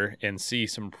fear and see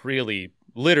some really,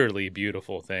 literally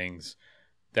beautiful things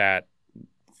that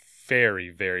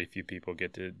very, very few people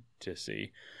get to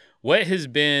see. What has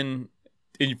been,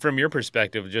 from your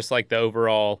perspective, just like the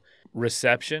overall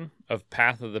reception of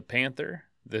Path of the Panther,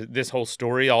 this whole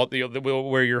story,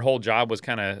 where your whole job was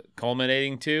kind of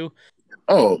culminating to?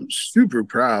 Oh, super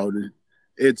proud.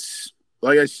 It's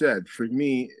like I said, for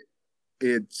me,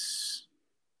 it's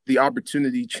the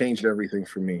opportunity changed everything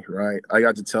for me, right? I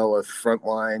got to tell a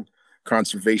frontline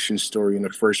conservation story in a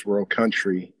first world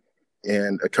country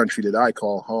and a country that I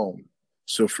call home.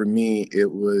 So for me,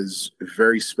 it was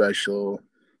very special,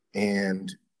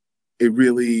 and it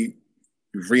really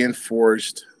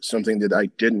reinforced something that I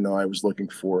didn't know I was looking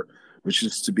for, which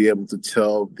is to be able to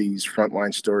tell these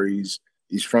frontline stories,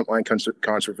 these frontline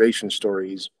conservation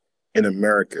stories in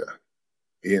America.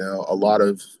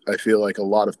 I feel like a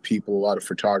lot of people, a lot of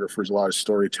photographers, a lot of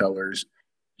storytellers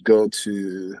go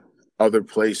to other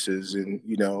places, and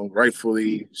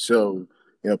rightfully so.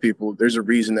 People, there's a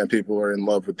reason that people are in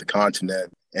love with the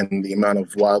continent and the amount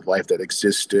of wildlife that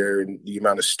exists there and the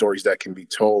amount of stories that can be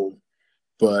told.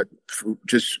 But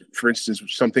for instance,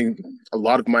 something a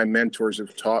lot of my mentors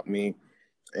have taught me,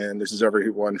 and this is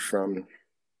everyone from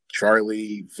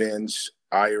Charlie, Vince,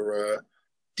 Ira,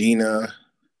 Dina.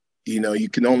 You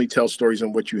can only tell stories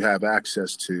on what you have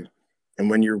access to. And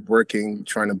when you're working,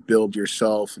 trying to build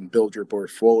yourself and build your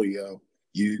portfolio,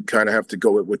 you kind of have to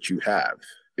go with what you have.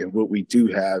 And what we do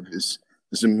have is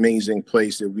this amazing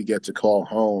place that we get to call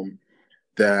home,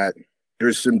 that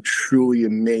there's some truly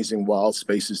amazing wild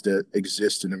spaces that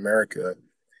exist in America,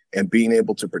 and being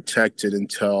able to protect it and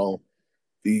tell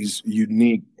these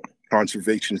unique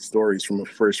conservation stories from a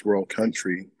first world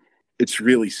country, it's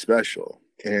really special.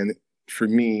 And for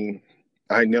me,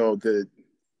 I know that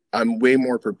I'm way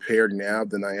more prepared now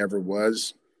than I ever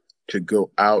was to go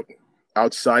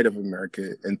outside of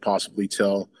America and possibly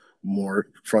tell more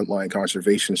frontline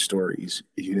conservation stories,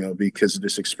 because of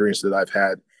this experience that I've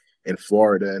had in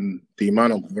Florida and the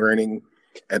amount of learning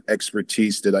and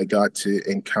expertise that I got to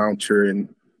encounter and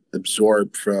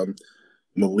absorb from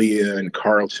Malia and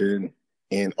Carlton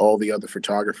and all the other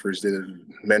photographers that have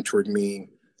mentored me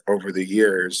over the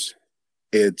years.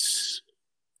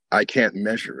 I can't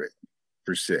measure it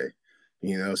per se,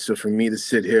 So for me to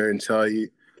sit here and tell you,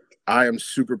 I am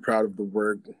super proud of the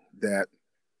work that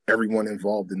everyone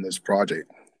involved in this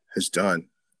project has done.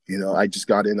 I just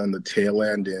got in on the tail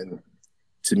end, and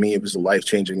to me, it was a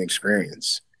life-changing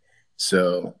experience.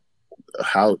 So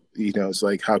it's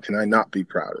like, how can I not be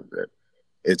proud of it?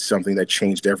 It's something that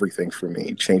changed everything for me.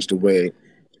 It changed the way,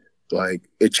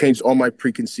 it changed all my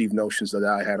preconceived notions that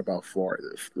I had about Florida.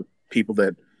 The people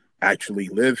that actually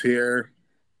live here,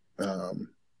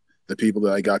 the people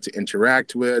that I got to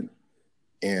interact with,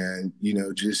 and,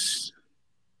 just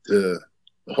the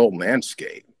whole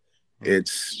landscape.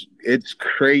 It's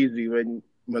crazy when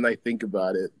I think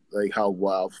about it, like how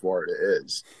wild Florida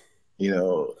is.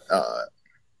 So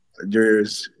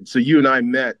you and I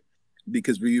met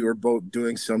because we were both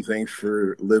doing something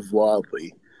for Live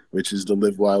Wildly, which is the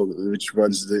Live Wild, which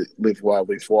runs the Live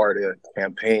Wildly Florida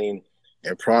campaign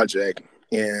and project.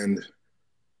 And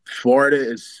Florida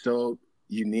is so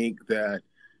unique that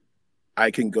I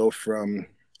can go from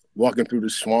walking through the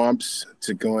swamps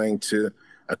to going to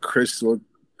a crystal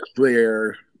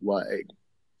clear like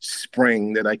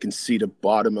spring that I can see the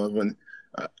bottom of, and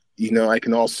I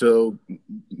can also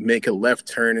make a left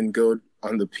turn and go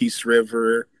on the Peace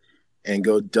River and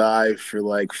go dive for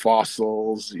like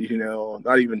fossils.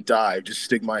 Not even dive, just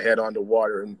stick my head on the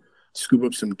water and scoop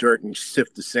up some dirt and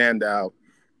sift the sand out,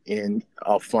 and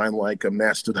I'll find like a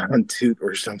mastodon tooth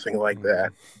or something like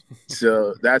that.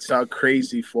 So that's how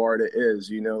crazy Florida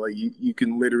is. Like you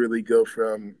can literally go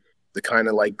from the kind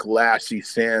of like glassy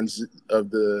sands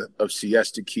of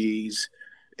Siesta Keys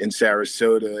in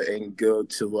Sarasota and go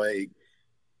to like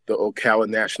the Ocala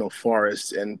National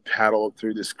Forest and paddle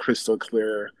through this crystal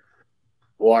clear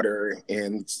water,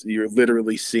 and you're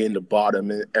literally seeing the bottom,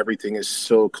 and everything is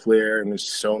so clear and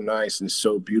it's so nice and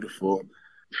so beautiful.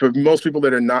 For most people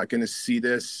that are not going to see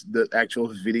the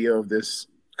actual video of this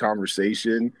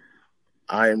conversation,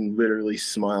 I'm literally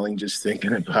smiling just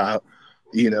thinking about,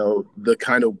 the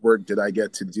kind of work that I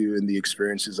get to do and the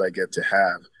experiences I get to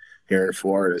have here in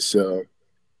Florida. So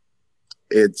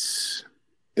it's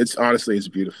honestly, it's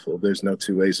beautiful. There's no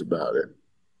two ways about it.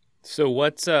 So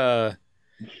what's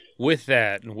with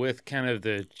that and with kind of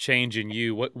the change in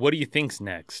you, what do you think's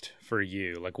next for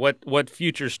you? Like what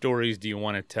future stories do you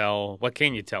want to tell? What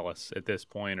can you tell us at this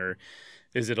point? Or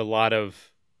is it a lot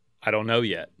of I don't know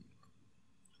yet?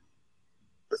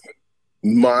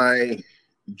 My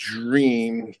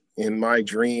in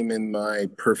my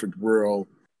perfect world,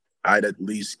 I'd at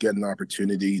least get an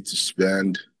opportunity to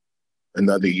spend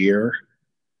another year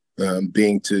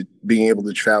being able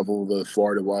to travel the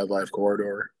Florida Wildlife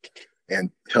Corridor and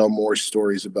tell more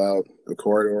stories about the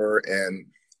corridor, and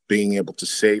being able to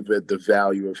save it, the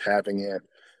value of having it,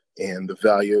 and the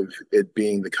value of it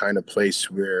being the kind of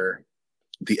place where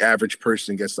the average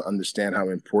person gets to understand how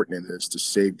important it is to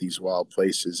save these wild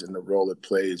places and the role it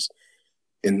plays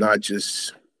in not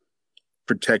just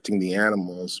protecting the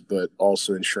animals, but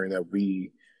also ensuring that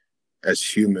we as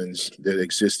humans that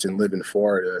exist and live in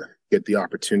Florida get the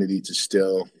opportunity to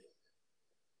still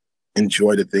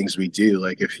enjoy the things we do.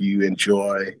 Like if you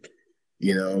enjoy,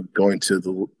 going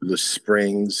to the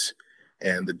springs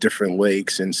and the different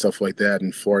lakes and stuff like that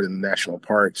in Florida and the national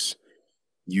parks,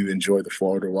 you enjoy the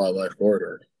Florida Wildlife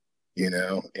Corridor,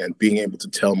 and being able to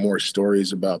tell more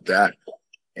stories about that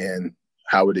and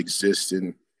how it exists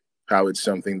and how it's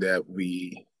something that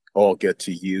we all get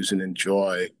to use and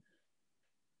enjoy.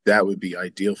 That would be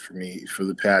ideal for me. For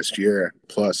the past year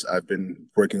plus, I've been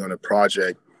working on a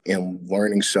project and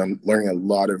learning a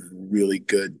lot of really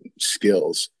good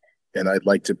skills. And I'd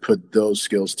like to put those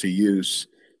skills to use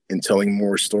in telling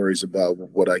more stories about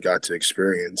what I got to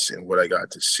experience and what I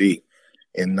got to see,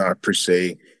 and not per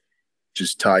se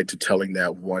just tied to telling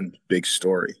that one big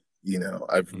story.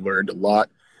 I've learned a lot,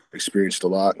 experienced a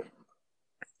lot,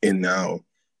 and now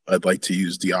I'd like to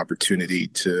use the opportunity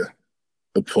to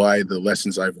apply the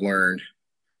lessons I've learned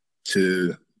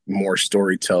to more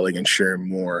storytelling and share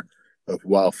more of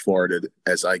Wild Florida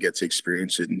as I get to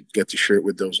experience it and get to share it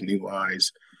with those new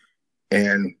eyes.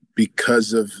 And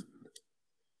because of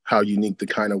how unique the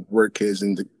kind of work is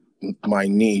and my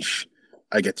niche,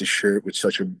 I get to share it with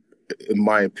such a, in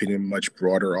my opinion, much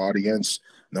broader audience,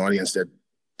 an audience that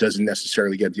doesn't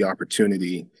necessarily get the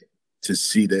opportunity to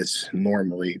see this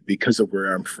normally because of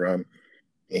where I'm from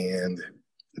and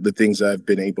the things I've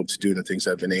been able to do and the things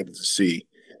I've been able to see.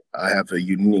 I have a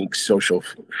unique social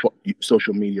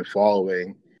media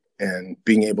following, and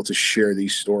being able to share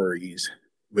these stories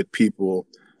with people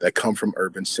that come from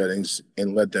urban settings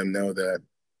and let them know that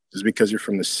just because you're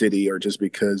from the city or just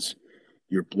because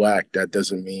you're Black, that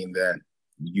doesn't mean that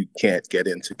you can't get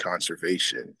into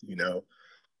conservation.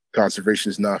 Conservation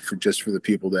is not just for the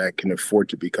people that can afford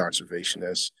to be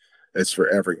conservationists. It's for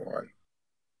everyone.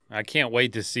 I can't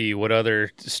wait to see what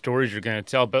other stories you're going to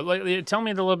tell. But tell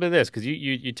me a little bit of this, because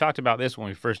you talked about this when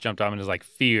we first jumped on, and it's like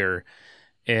fear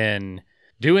and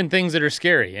doing things that are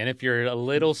scary. And if you're a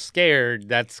little scared,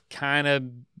 that's a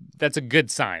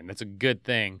good sign. That's a good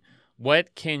thing.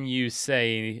 What can you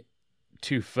say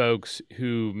to folks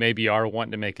who maybe are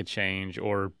wanting to make a change,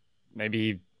 or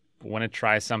maybe want to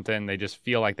try something? They just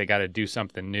feel like they got to do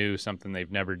something new, something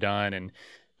they've never done. And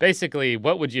basically,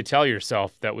 what would you tell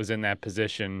yourself that was in that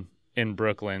position in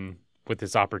Brooklyn with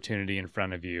this opportunity in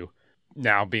front of you,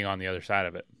 now being on the other side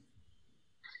of it?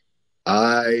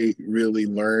 I really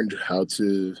learned how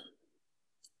to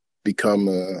become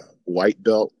a white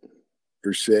belt,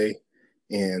 per se,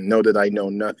 and know that I know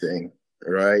nothing,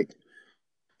 right?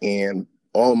 And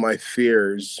all of my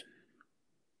fears,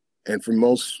 and for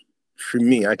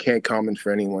me, I can't comment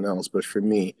for anyone else, but for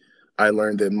me, I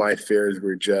learned that my fears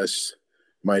were just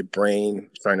my brain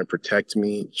trying to protect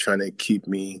me, trying to keep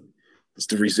me. It's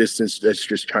the resistance that's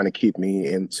just trying to keep me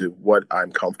into what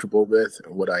I'm comfortable with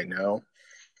and what I know.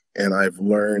 And I've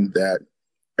learned that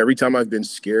every time I've been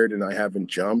scared and I haven't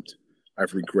jumped,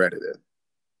 I've regretted it.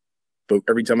 But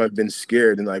every time I've been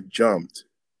scared and I've jumped,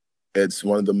 it's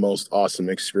one of the most awesome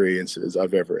experiences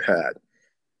I've ever had.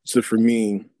 So for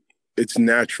me, it's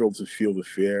natural to feel the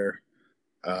fear,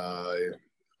 uh,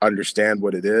 understand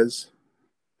what it is,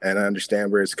 and I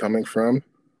understand where it's coming from.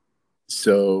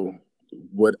 So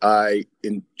what I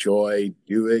enjoy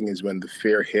doing is when the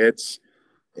fear hits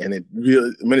and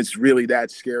when it's really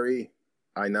that scary,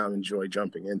 I now enjoy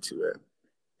jumping into it,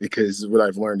 because what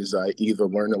I've learned is I either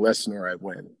learn a lesson or I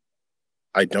win.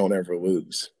 I don't ever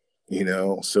lose,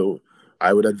 So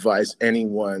I would advise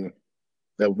anyone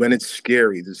that when it's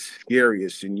scary, the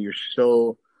scariest, and you're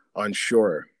so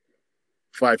unsure,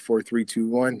 5, 4, 3, 2,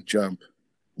 1, jump.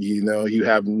 You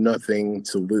have nothing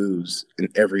to lose and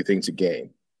everything to gain.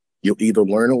 You'll either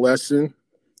learn a lesson,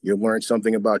 you'll learn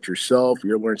something about yourself,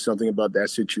 you'll learn something about that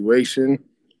situation,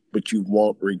 but you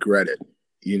won't regret it.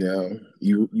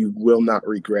 You will not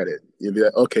regret it. You'll be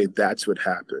like, okay, that's what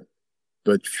happened.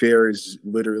 But fear is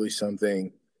literally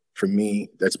something for me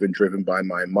that's been driven by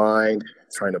my mind,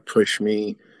 trying to push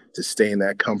me to stay in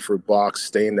that comfort box,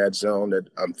 stay in that zone that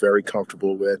I'm very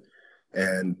comfortable with.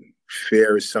 And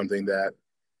fear is something that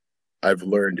I've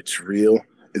learned it's real,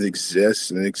 it exists,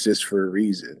 and it exists for a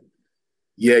reason.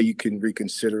 Yeah, you can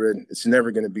reconsider it. It's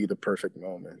never going to be the perfect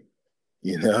moment.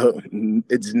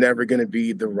 It's never going to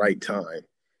be the right time.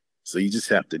 So you just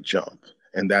have to jump.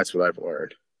 And that's what I've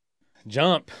learned.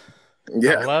 Jump.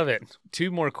 Yeah. I love it. 2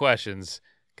 more questions,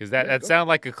 because that sounded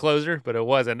like a closer, but it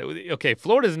wasn't. Okay,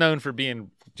 Florida's known for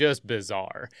being just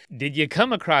bizarre. Did you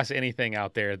come across anything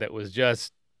out there that was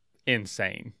just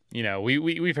insane?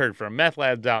 We've heard from meth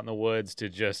labs out in the woods to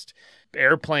just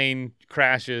airplane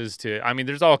crashes to,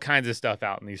 there's all kinds of stuff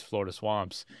out in these Florida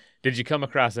swamps. Did you come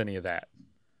across any of that?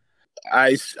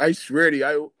 I swear to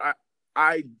you,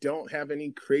 I don't have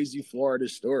any crazy Florida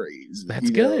stories. That's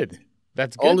good.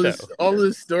 That's good. All of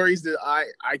the stories that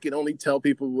I can only tell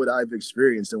people what I've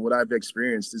experienced, and what I've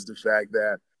experienced is the fact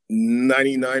that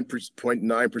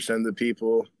 99.9% of the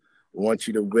people want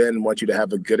you to win, want you to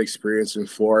have a good experience in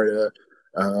Florida.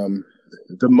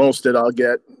 The most that I'll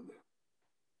get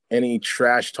any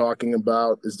trash talking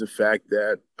about is the fact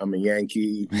that I'm a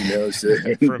Yankee, so,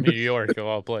 from New York of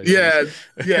all places.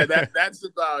 Yeah, that's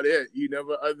about it.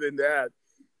 But other than that,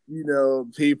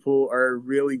 people are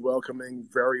really welcoming,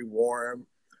 very warm.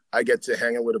 I get to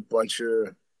hang out with a bunch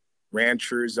of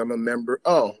ranchers. I'm a member.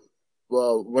 Oh,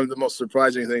 well, one of the most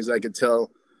surprising things I could tell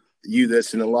you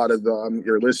this and a lot of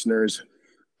your listeners,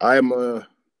 I'm a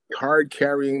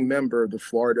card-carrying member of the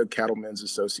Florida Cattlemen's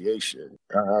Association.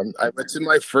 I went to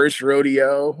my first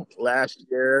rodeo last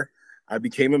year. I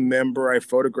became a member. I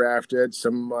photographed it.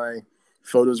 Some of my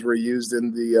photos were used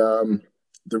in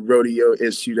the rodeo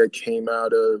issue that came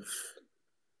out of,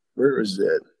 where is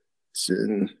it? It's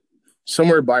in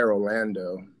somewhere by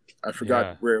Orlando. I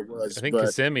forgot where it was. I think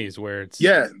Kissimmee is where it's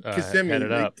Kissimmee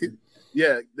headed up. The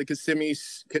Kissimmee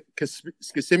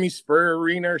Spur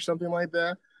Arena or something like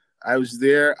that. I was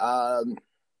there.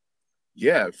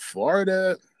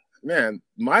 Florida, man,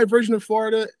 my version of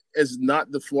Florida is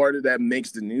not the Florida that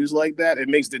makes the news like that. It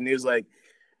makes the news like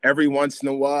every once in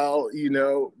a while,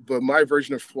 but my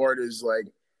version of Florida is like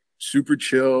super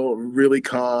chill, really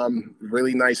calm,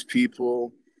 really nice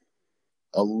people,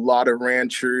 a lot of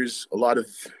ranchers, a lot of,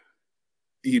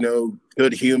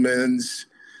 good humans.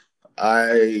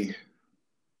 I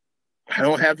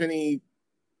don't have any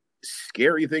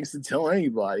scary things to tell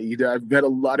anybody. I've met a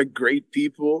lot of great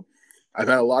people. I've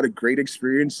had a lot of great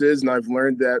experiences, and I've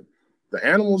learned that the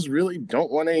animals really don't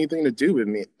want anything to do with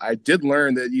me. I did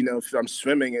learn that, if I'm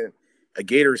swimming and a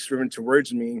gator is swimming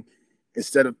towards me,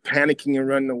 instead of panicking and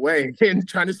running away and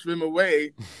trying to swim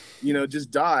away, just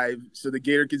dive so the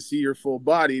gator can see your full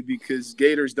body, because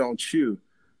gators don't chew.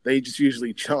 They just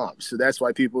usually chomp. So that's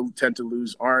why people tend to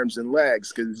lose arms and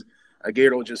legs, because a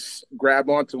gator will just grab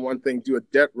onto one thing, do a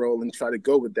death roll, and try to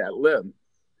go with that limb,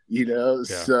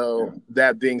 So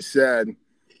that being said,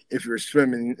 if you're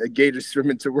swimming, a gator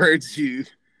swimming towards you,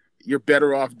 you're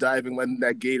better off diving, letting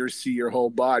that gator see your whole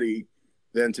body,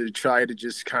 than to try to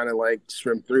just kind of like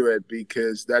swim through it,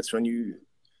 because that's when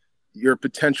your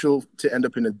potential to end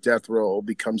up in a death roll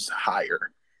becomes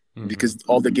higher, because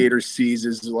all the gator sees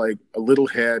is like a little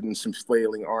head and some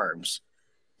flailing arms.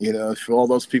 For all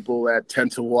those people that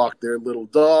tend to walk their little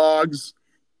dogs,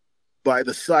 by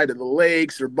the side of the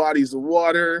lakes or bodies of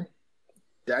water,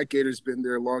 that gator's been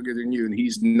there longer than you, and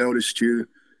he's noticed you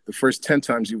the first 10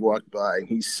 times you walked by, and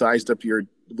he's sized up your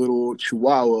little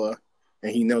chihuahua,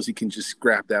 and he knows he can just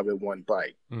grab that with one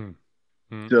bite.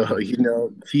 So,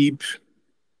 keep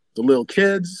the little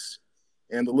kids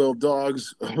and the little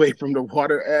dogs away from the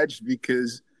water edge,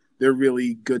 because they're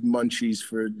really good munchies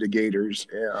for the gators.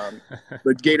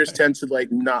 But gators tend to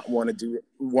like not want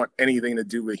anything to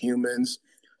do with humans.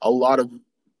 A lot of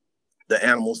the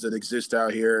animals that exist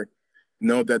out here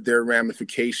know that there are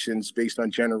ramifications based on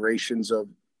generations of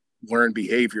learned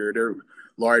behavior. There are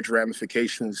large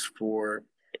ramifications for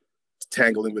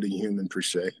tangling with a human per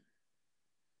se.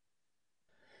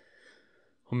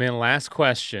 Well, man, last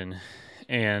question.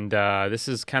 And this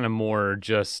is kind of more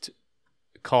just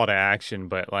call to action,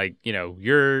 but like,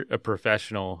 you're a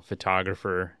professional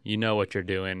photographer. You know what you're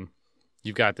doing.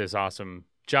 You've got this awesome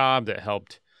job that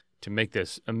helped to make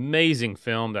this amazing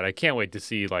film that I can't wait to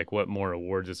see like what more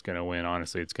awards it's going to win.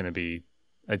 Honestly, it's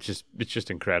just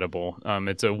incredible.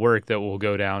 It's a work that will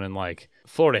go down in like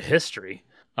Florida history.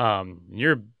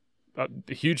 You're a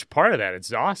huge part of that.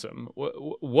 It's awesome.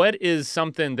 What is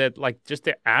something that like just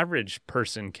the average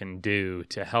person can do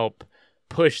to help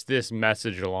push this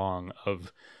message along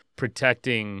of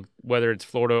protecting, whether it's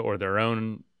Florida or their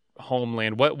own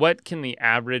homeland? What can the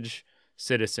average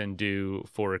citizen do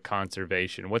for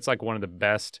conservation? What's like one of the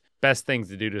best things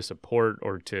to do to support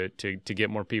or to get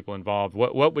more people involved?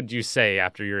 What would you say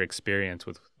after your experience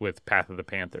with Path of the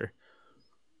Panther?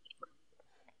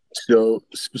 So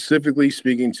specifically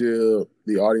speaking to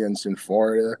the audience in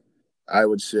Florida, I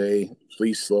would say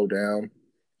please slow down.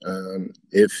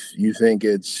 If you think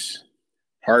it's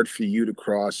hard for you to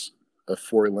cross a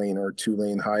 4-lane or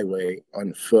 2-lane highway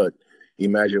on foot,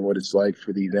 imagine what it's like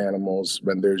for these animals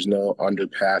when there's no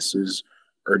underpasses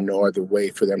or no other way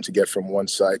for them to get from one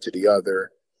side to the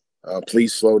other.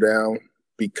 Please slow down.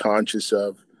 Be conscious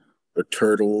of the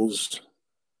turtles,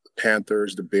 the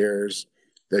panthers, the bears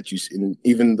that you see, and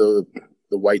even the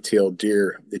white-tailed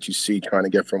deer that you see trying to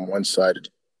get from one side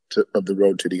of the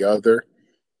road to the other.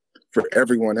 For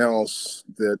everyone else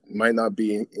that might not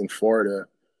be in Florida,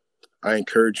 I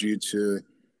encourage you to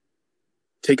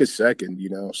take a second,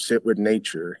 sit with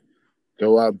nature,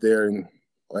 go out there and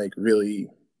like really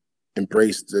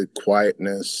embrace the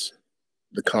quietness,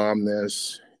 the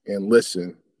calmness, and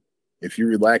listen. If you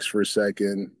relax for a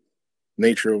second,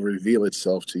 nature will reveal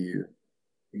itself to you.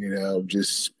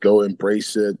 Just go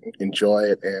embrace it, enjoy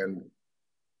it, and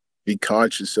be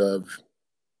conscious of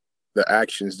the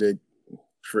actions that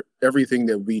for everything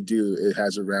that we do, it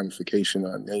has a ramification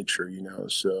on nature,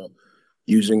 So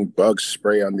using bug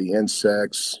spray on the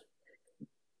insects,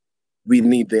 we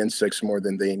need the insects more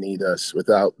than they need us.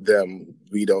 Without them,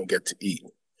 we don't get to eat.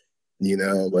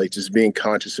 Like just being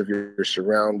conscious of your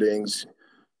surroundings.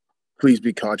 Please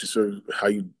be conscious of how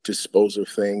you dispose of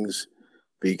things,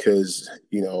 because,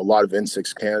 a lot of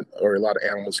insects can't, or a lot of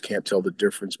animals can't tell the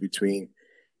difference between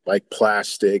like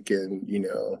plastic and,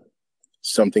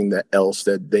 something else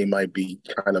that they might be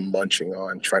kind of munching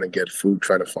on, trying to get food,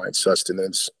 trying to find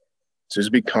sustenance. So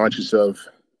just be conscious of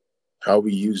how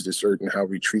we use this earth and how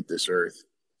we treat this earth.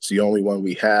 It's the only one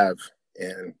we have.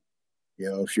 And,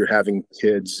 if you're having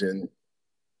kids and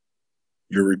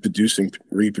you're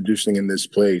reproducing in this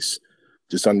place,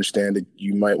 just understand that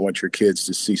you might want your kids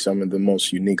to see some of the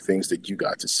most unique things that you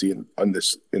got to see in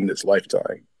this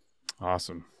lifetime.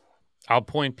 Awesome. I'll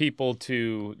point people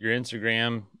to your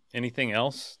Instagram. Anything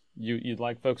else you'd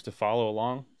like folks to follow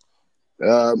along?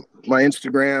 My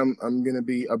Instagram, I'm going to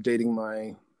be updating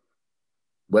my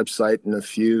website in a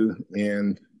few,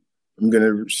 and I'm going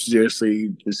to seriously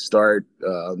just start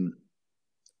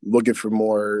looking for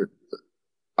more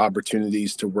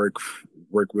opportunities to work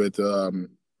with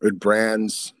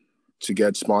brands, to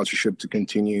get sponsorship, to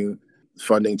continue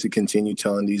funding, to continue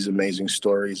telling these amazing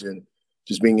stories, and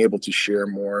just being able to share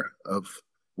more of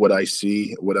what I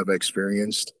see, what I've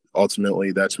experienced.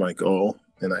 Ultimately, that's my goal,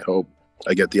 and I hope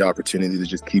I get the opportunity to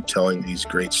just keep telling these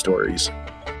great stories.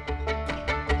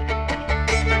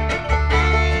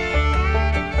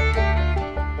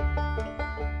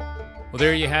 Well,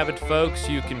 there you have it, folks.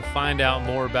 You can find out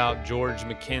more about George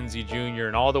McKenzie Jr.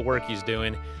 and all the work he's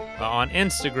doing on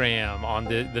Instagram, on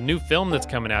the new film that's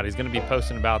coming out. He's going to be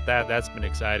posting about that. That's been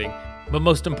exciting. But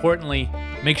most importantly,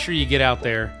 make sure you get out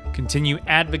there, continue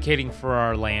advocating for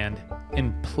our land,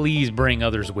 and please bring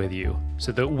others with you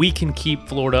so that we can keep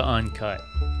Florida uncut.